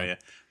Inside, Okay. sorry. Yeah.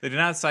 They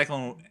denounce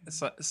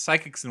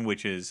psychics and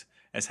witches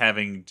as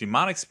having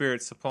demonic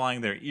spirits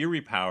supplying their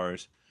eerie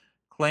powers,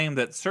 claim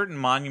that certain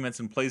monuments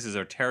and places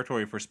are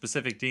territory for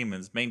specific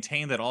demons,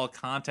 maintain that all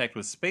contact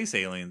with space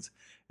aliens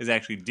is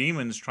actually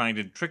demons trying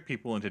to trick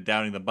people into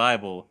doubting the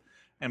Bible,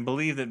 and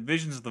believe that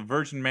visions of the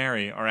Virgin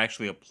Mary are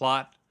actually a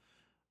plot,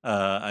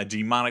 a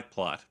demonic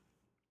plot.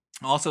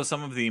 Also,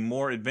 some of the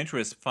more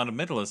adventurous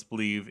fundamentalists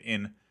believe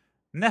in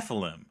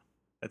Nephilim.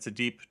 That's a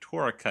deep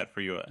Torah cut for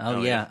you. Oh,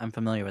 Elliot. yeah, I'm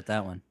familiar with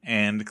that one.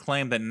 And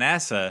claim that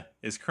NASA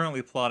is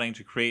currently plotting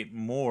to create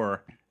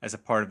more as a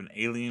part of an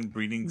alien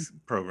breeding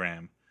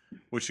program,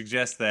 which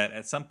suggests that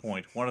at some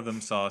point one of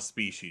them saw a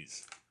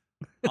species.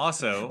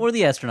 Also, Or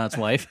the astronaut's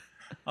wife.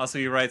 Also,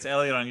 he writes,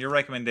 Elliot, on your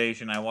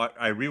recommendation, I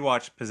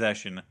rewatched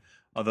Possession.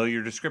 Although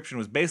your description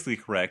was basically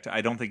correct,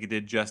 I don't think it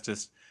did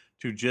justice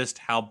to just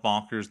how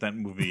bonkers that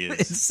movie is.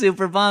 It's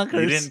super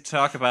bonkers. You didn't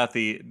talk about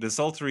the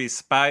desultory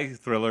spy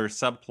thriller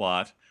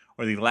subplot,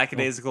 or the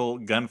lackadaisical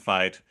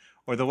gunfight,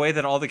 or the way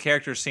that all the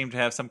characters seem to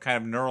have some kind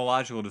of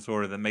neurological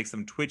disorder that makes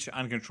them twitch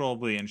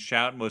uncontrollably and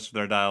shout most of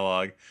their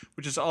dialogue,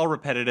 which is all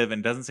repetitive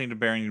and doesn't seem to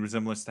bear any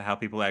resemblance to how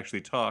people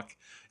actually talk.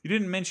 You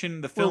didn't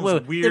mention the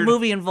film's weird... The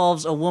movie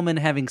involves a woman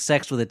having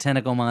sex with a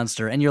tentacle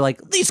monster, and you're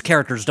like, these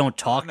characters don't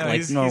talk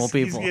like normal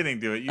people. He's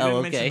getting to it. You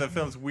didn't mention the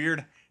film's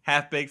weird,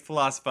 half-baked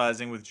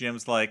philosophizing with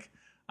gems like,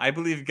 I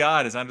believe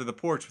God is under the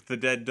porch with the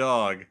dead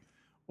dog,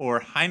 or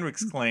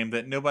Heinrich's claim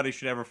that nobody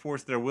should ever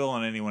force their will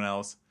on anyone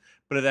else,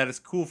 but that it's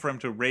cool for him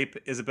to rape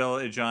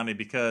Isabella Adjani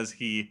because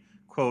he,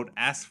 quote,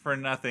 asks for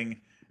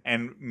nothing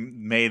and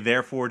may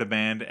therefore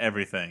demand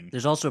everything.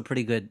 There's also a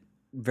pretty good,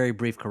 very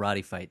brief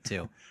karate fight,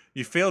 too.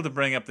 You failed to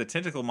bring up the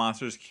tentacle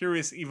monster's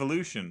curious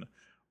evolution,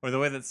 or the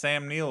way that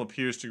Sam Neill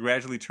appears to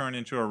gradually turn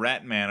into a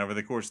rat man over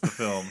the course of the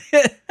film.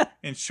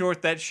 In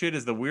short, that shit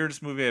is the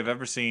weirdest movie I've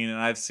ever seen, and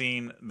I've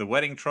seen The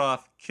Wedding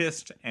Trough,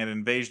 Kissed, and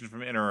Invasion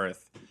from Inner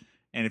Earth.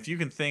 And if you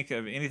can think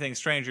of anything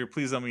stranger,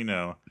 please let me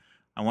know.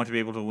 I want to be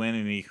able to win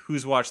any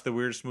Who's Watched the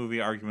Weirdest Movie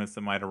arguments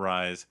that might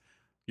arise.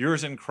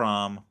 Yours in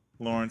Crom,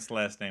 Lawrence,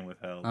 last name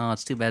withheld. Oh,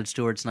 it's too bad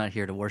Stuart's not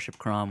here to worship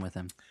Crom with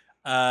him.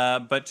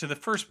 But to the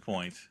first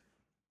point,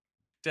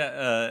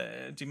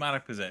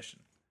 demonic possession.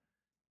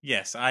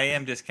 Yes, I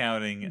am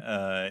discounting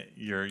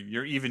your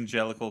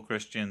evangelical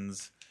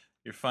Christians,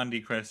 your fundy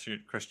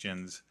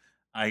Christians.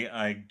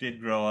 I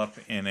did grow up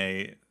in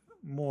a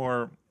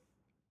more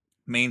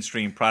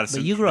mainstream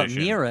Protestant But you grew up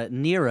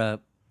tradition. near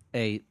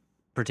a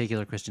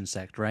particular Christian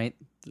sect, right?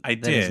 I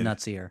That is did.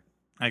 nutsier.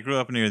 I grew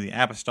up near the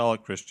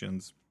apostolic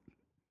Christians,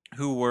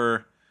 who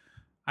were,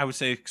 I would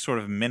say, sort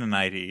of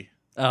Mennonite-y.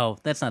 Oh,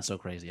 that's not so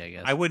crazy, I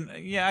guess. I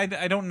wouldn't. Yeah,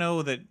 I don't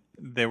know that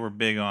they were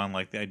big on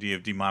like the idea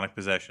of demonic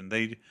possession.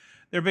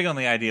 They're big on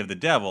the idea of the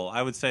devil.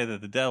 I would say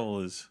that the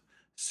devil is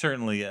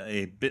certainly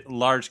a bit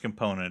large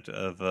component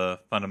of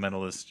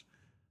fundamentalist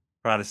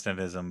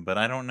Protestantism, but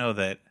I don't know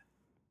that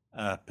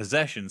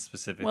possession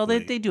specifically. Well, they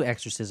do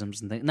exorcisms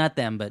and things. Not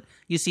them, but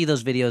you see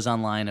those videos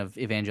online of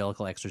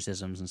evangelical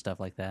exorcisms and stuff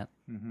like that.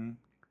 Mm-hmm.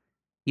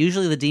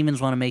 Usually the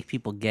demons want to make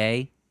people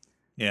gay,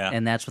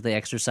 and that's what they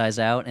exorcise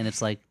out, and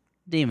it's like,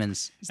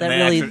 demons. Is that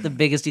really the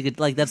biggest you could,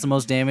 like, that's the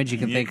most damage you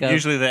can think of?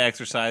 Usually they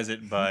exercise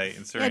it by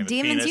inserting the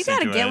demons, penis you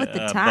gotta into get with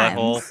the times.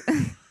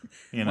 butthole.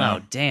 You know,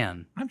 Wow,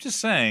 Dan. I'm just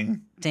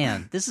saying.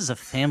 Dan, this is a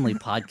family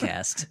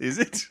podcast. Is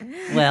it?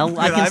 Well,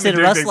 I I've been consider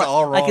doing us things like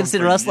all wrong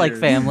for like years.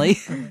 family.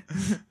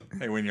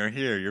 Hey, when you're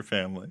here, you're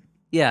family.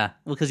 Yeah,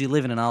 well, because you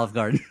live in an Olive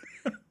Garden.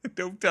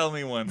 Don't tell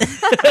me when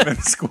I've been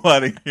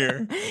squatting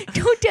here.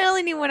 Don't tell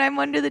anyone I'm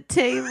under the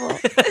table.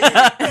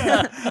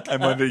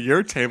 I'm under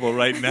your table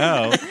right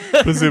now,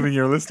 presuming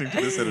you're listening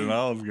to this at an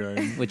Olive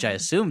Garden. Which I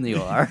assume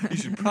you are. You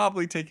should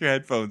probably take your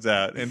headphones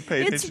out and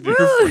pay It's attention to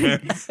your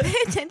rude. friends. Pay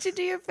attention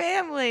to your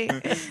family.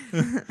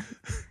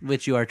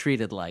 Which you are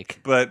treated like.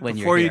 But when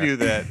before you you're here.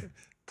 do that,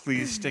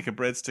 please stick a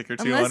breadstick or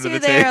two Unless under you're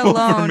the there table for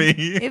alone. me.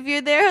 If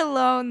you're there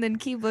alone, then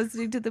keep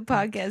listening to the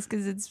podcast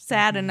because it's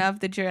sad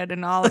enough that you're at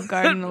an Olive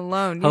Garden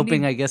alone.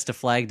 Hoping, I guess, to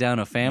flag down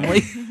a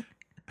family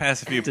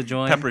Pass a few to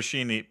join.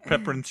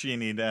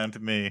 pepperoncini down to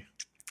me.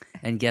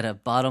 and get a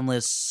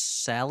bottomless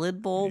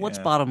salad bowl. What's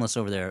Yeah. bottomless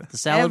over there? The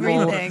salad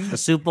Everything. bowl, the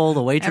soup bowl,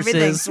 the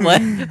waitresses.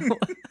 What?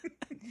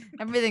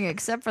 Everything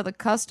except for the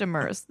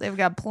customers. They've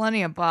got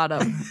plenty of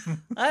bottom.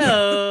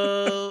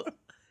 Oh,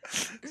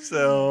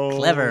 So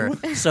clever.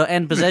 So,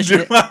 and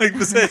possession. Demonic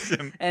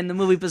possession. And the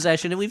movie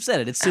Possession, and we've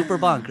said it, it's super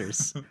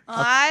bonkers.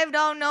 I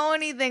don't know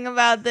anything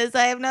about this.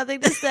 I have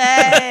nothing to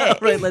say. All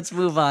right, let's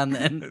move on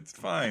then. It's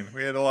fine.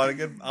 We had a lot of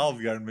good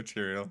Olive Garden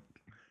material.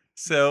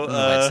 So,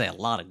 I'd say a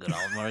lot of good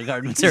Olive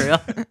Garden material.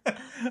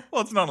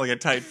 well, it's not like a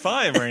tight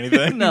five or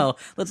anything. No,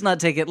 let's not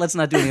take it. Let's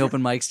not do any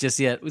open mics just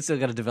yet. We still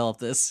got to develop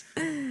this.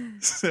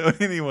 So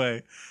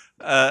anyway,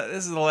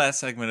 this is the last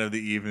segment of the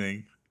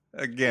evening.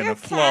 Again, Your a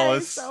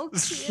flawless cat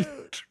is so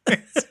cute.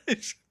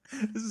 transition.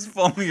 This is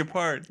falling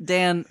apart.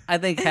 Dan, I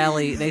think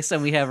Hallie, next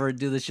time we have her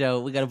do the show,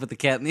 we got to put the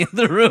cat in the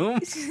other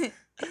room.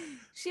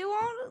 She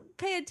won't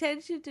pay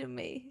attention to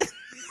me.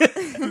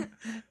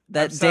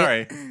 I'm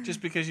sorry.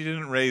 Just because you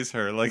didn't raise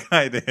her like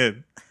I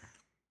did.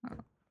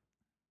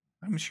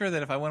 I'm sure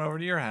that if I went over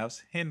to your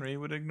house, Henry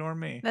would ignore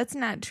me. That's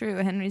not true.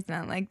 Henry's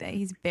not like that.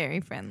 He's very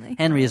friendly.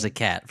 Henry is a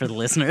cat for the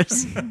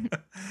listeners.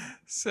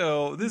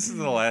 So this is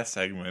the last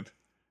segment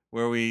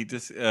where we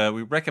just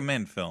we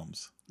recommend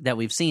films. That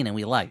we've seen and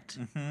we liked.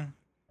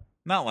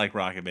 Not like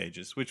Rock of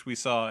Ages, which we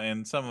saw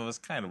and some of us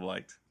kind of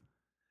liked.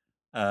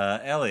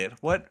 Elliot,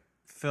 what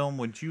film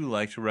would you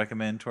like to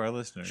recommend to our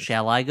listeners?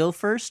 Shall I go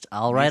first?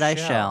 All right, I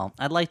shall. shall.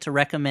 I'd like to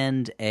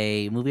recommend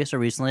a movie I saw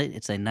recently.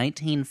 It's a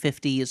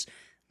 1950s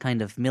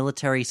kind of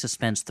military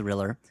suspense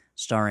thriller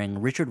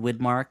starring Richard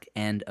Widmark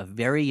and a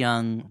very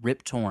young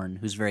Rip Torn,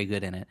 who's very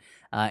good in it.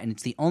 And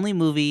it's the only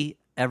movie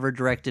ever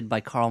directed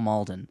by Carl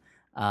Malden,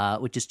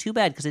 which is too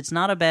bad because it's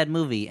not a bad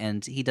movie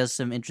and he does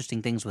some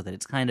interesting things with it.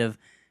 It's kind of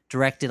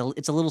directed,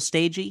 it's a little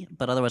stagey,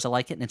 but otherwise I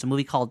like it. And it's a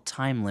movie called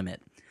Time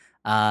Limit.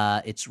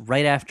 It's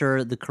right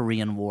after the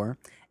Korean War,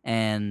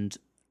 and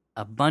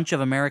a bunch of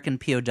American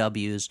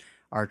POWs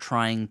are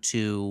trying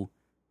to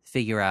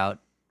figure out,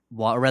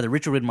 or rather,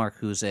 Richard Widmark,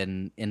 who's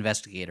an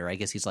investigator, I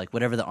guess he's like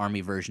whatever the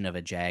army version of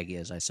a JAG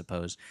is, I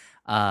suppose.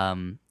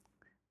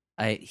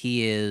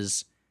 He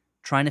is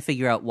trying to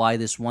figure out why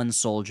this one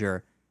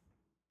soldier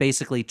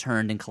basically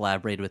turned and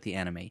collaborated with the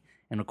enemy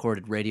and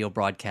recorded radio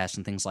broadcasts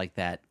and things like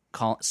that,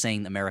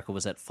 saying America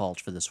was at fault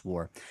for this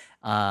war.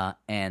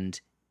 And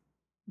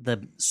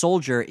the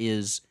soldier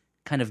is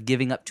kind of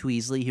giving up too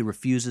easily. He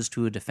refuses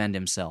to defend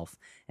himself.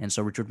 And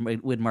so Richard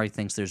Widmark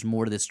thinks there's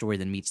more to this story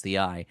than meets the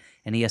eye.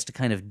 And he has to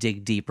kind of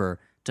dig deeper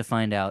to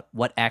find out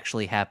what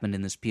actually happened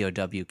in this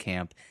POW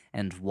camp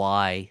and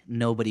why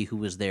nobody who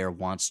was there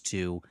wants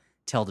to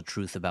tell the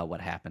truth about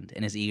what happened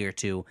and is eager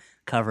to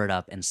cover it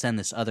up and send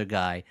this other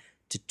guy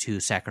to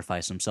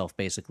sacrifice himself,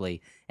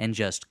 basically, and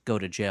just go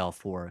to jail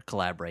for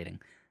collaborating.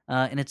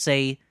 And it's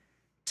a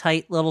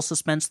tight little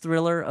suspense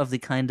thriller of the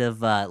kind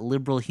of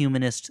liberal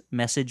humanist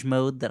message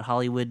mode that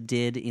Hollywood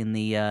did in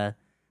the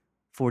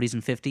 40s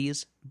and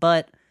 50s,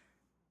 but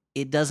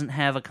it doesn't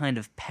have a kind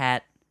of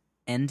pat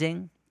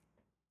ending,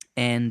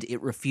 and it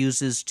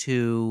raises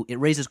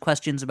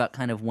questions about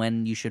kind of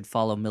when you should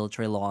follow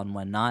military law and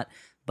when not,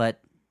 but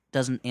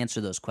doesn't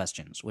answer those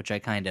questions, which I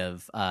kind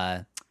of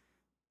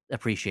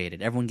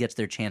appreciated. Everyone gets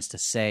their chance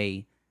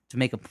to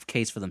make a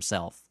case for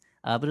themselves,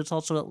 but it's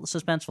also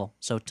suspenseful,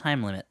 so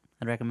Time Limit.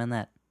 I'd recommend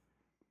that.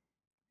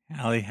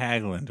 Hallie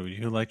Haglund, would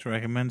you like to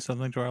recommend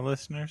something to our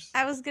listeners?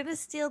 I was going to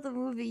steal the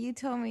movie you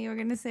told me you were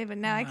going to say, but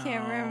now I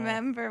can't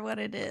remember what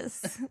it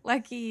is.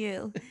 Lucky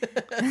you.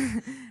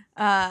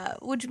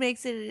 Which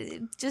makes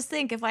it, just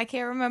think, if I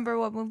can't remember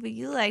what movie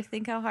you like,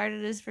 think how hard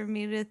it is for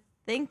me to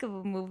think of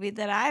a movie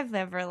that I've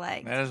ever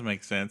liked. That doesn't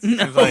make sense. No.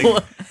 Seems like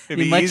it'd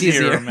be Much easier to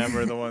easier.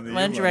 remember the one that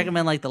Why don't you like.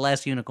 recommend like The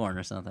Last Unicorn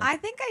or something? I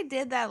think I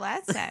did that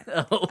last time.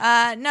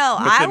 Oh. No,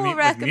 With I the will with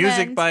recommend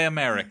Music by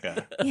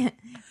America.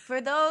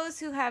 for those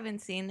who haven't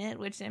seen it,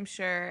 which I'm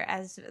sure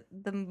as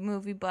the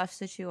movie buffs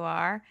that you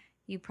are,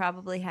 you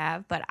probably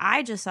have, but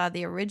I just saw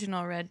the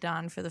original Red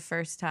Dawn for the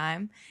first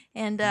time.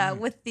 And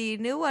with the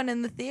new one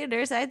in the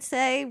theaters, I'd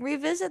say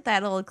revisit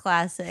that old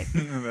classic.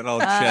 That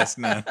old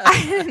chestnut.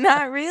 I did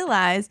not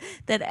realize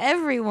that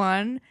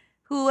everyone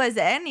who was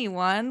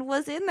anyone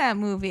was in that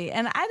movie.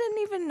 And I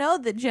didn't even know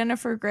that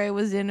Jennifer Grey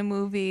was in a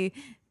movie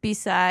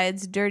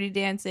besides Dirty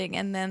Dancing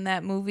and then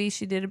that movie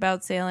she did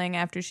about sailing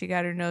after she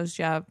got her nose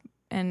job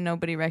and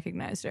nobody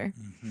recognized her.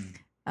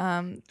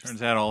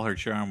 Turns out all her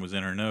charm was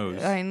in her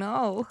nose. I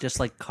know. Just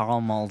like Carl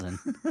Malden,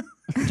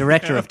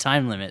 director of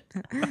Time Limit.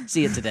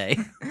 See it today.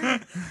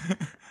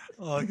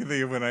 All I can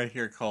think of when I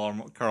hear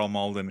Carl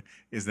Malden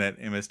is that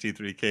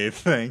MST3K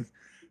thing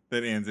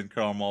that ends in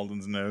Carl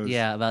Malden's nose.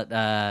 Yeah, about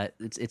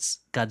it's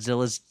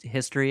Godzilla's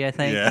history, I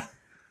think. Yeah.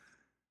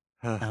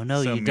 Oh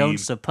no, So you mean. don't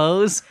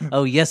suppose?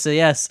 Oh yes,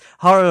 yes.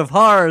 Horror of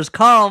horrors,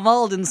 Carl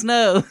Malden's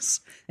nose.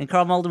 And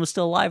Carl Malden was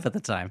still alive at the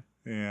time.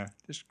 Yeah,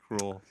 just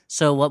cruel.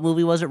 So what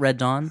movie was it? Red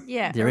Dawn?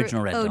 Yeah. The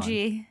original Red OG.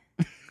 Dawn.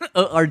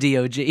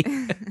 RDOG.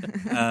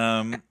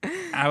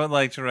 I would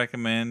like to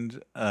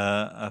recommend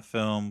a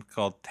film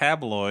called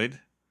Tabloid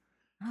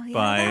Oh yeah,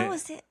 By- that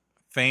was it.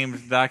 famed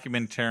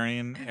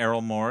documentarian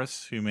Errol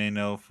Morris, who you may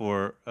know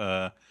for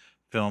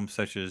films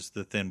such as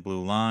The Thin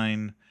Blue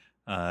Line,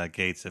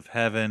 Gates of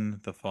Heaven,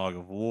 The Fog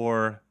of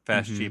War,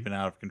 Fast, Cheap, and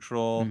Out of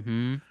Control,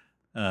 Mm-hmm.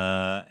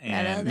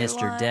 and other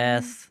Mr. one.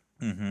 Death.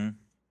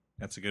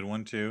 That's a good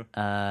one too.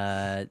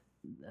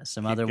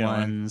 Some Keep other going.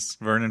 ones.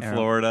 Vernon, Errol-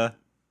 Florida.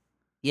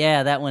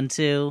 Yeah, that one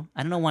too.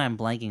 I don't know why I'm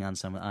blanking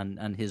on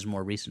on his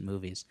more recent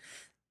movies.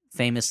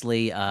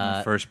 Famously,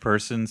 First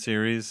person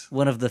series.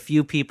 one of the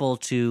few people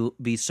to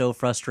be so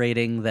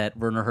frustrating that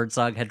Werner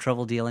Herzog had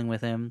trouble dealing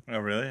with him. Oh,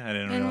 really? I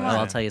didn't In realize. what? Oh,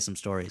 I'll that. tell you some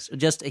stories.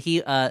 Just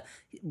he was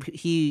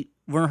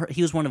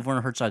one of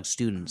Werner Herzog's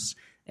students,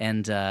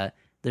 and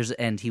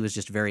he was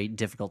just very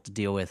difficult to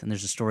deal with. And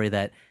there's a story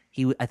that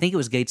I think it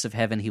was Gates of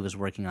Heaven he was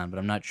working on, but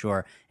I'm not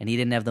sure. And he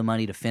didn't have the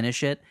money to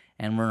finish it.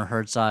 And Werner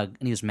Herzog,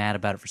 and he was mad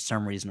about it for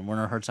some reason. And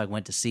Werner Herzog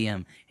went to see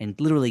him and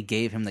literally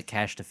gave him the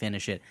cash to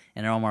finish it.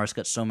 And Errol Morris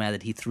got so mad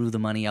that he threw the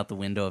money out the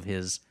window of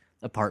his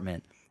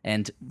apartment.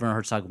 And Werner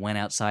Herzog went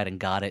outside and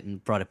got it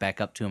and brought it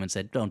back up to him and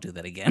said, "Don't do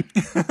that again."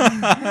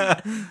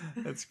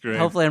 That's great.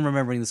 Hopefully, I'm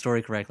remembering the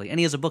story correctly. And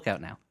he has a book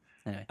out now.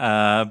 Anyway.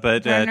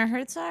 But Werner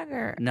Herzog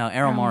or No,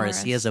 Errol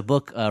Morris. He has a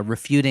book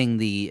refuting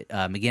the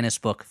McGinnis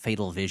book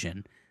 "Fatal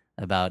Vision"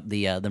 about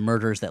the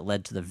murders that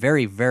led to the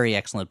very, very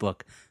excellent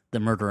book "The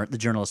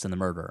Journalist and the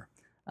Murderer"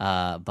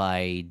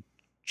 by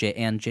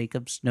Ann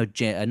Jacobs. Janet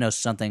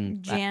Jacobs?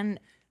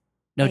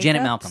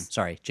 Malcolm.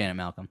 Sorry, Janet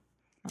Malcolm.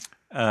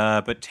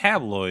 but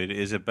Tabloid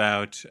is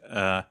about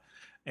a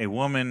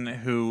woman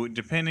who,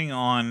 depending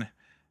on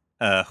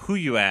who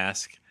you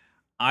ask,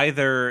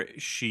 either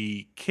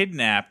she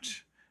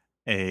kidnapped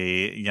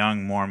a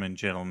young Mormon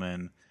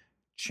gentleman,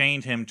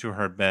 chained him to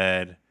her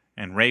bed,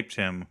 and raped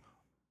him,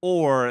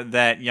 or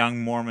that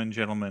young Mormon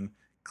gentleman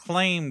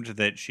claimed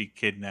that she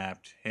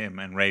kidnapped him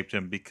and raped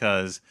him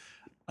because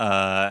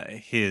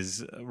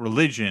his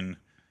religion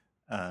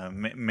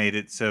made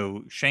it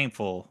so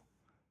shameful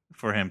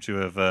for him to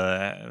have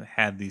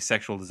had these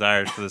sexual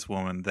desires for this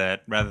woman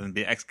that rather than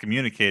be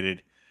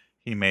excommunicated,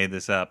 he made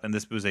this up. And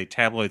this was a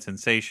tabloid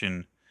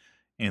sensation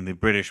in the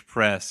British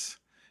press.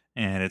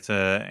 And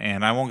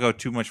and I won't go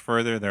too much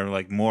further. There are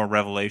like more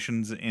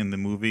revelations in the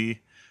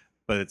movie,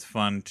 but it's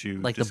fun to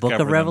Like the discover Book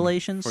of them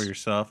Revelations? for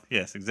yourself.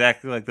 Yes,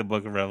 exactly like the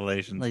Book of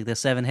Revelations. Like the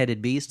seven-headed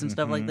beast and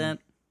stuff like that.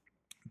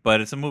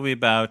 But it's a movie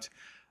about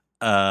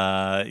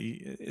like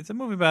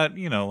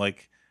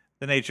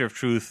the nature of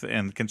truth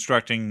and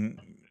constructing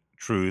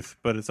truth,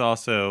 but it's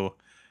also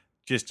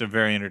just a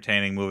very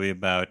entertaining movie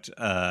about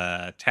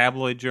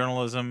tabloid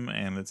journalism,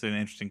 and it's an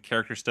interesting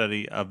character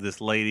study of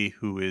this lady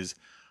who is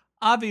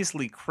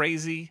obviously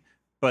crazy,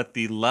 but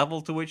the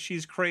level to which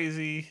she's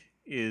crazy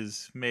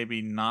is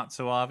maybe not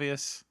so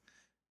obvious.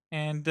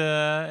 And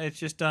it's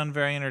just done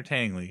very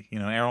entertainingly. You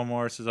know, Errol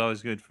Morris is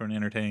always good for an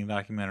entertaining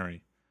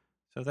documentary.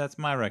 So that's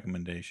my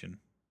recommendation.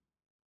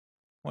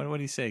 What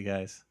do you say,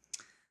 guys?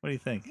 What do you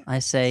think? I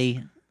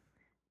say,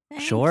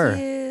 Thank Sure.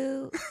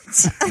 you.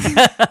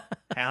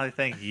 Hallie,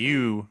 thank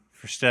you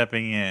for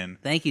stepping in.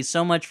 thank you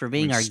so much for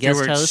being When our guest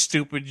Stuart's host.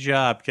 stupid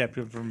job kept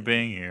him from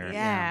being here.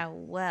 Yeah,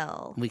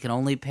 well. We can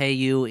only pay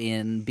you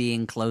in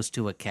being close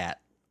to a cat.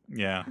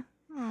 Yeah.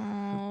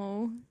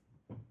 Oh.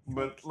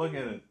 But look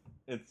at it.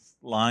 It's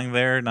lying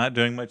there, not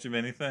doing much of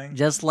anything.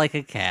 Just like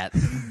a cat.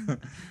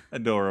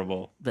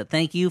 Adorable. But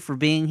thank you for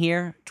being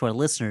here. To our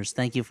listeners,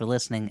 thank you for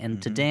listening.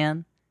 And to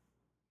Dan,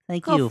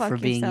 thank Go you fuck for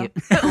being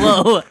yourself. you.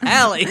 Whoa,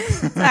 Allie.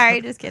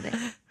 Sorry, just kidding.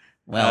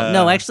 Well,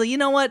 no, actually, you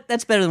know what?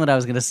 That's better than what I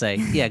was going to say.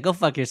 Yeah, go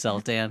fuck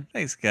yourself, Dan.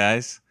 Thanks,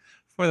 guys.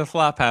 For the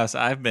Flophouse,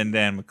 I've been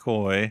Dan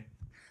McCoy.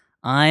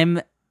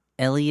 I'm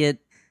Elliot.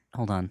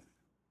 Hold on.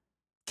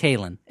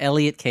 Kalin.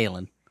 Elliot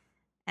Kalin.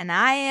 And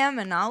I am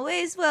and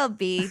always will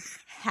be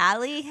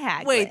Hallie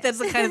Haglund. Wait, that's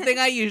the kind of thing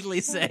I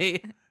usually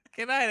say.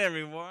 Good night,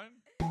 everyone.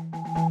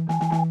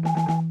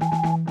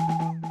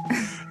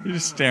 You're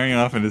just staring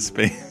off into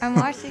space. I'm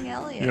watching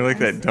Elliot. You're like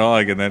that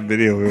dog in that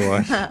video we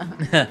watched.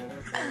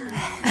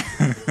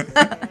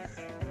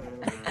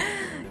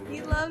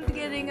 He loved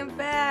getting a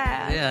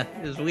bath. Yeah,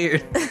 it was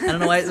weird. I don't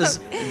know why it was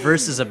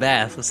versus a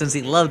bath, since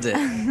he loved it.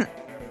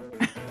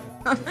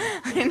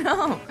 I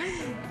know.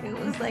 It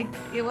was like,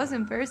 it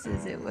wasn't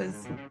versus, it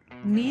was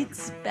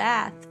meets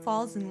bath,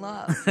 falls in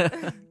love.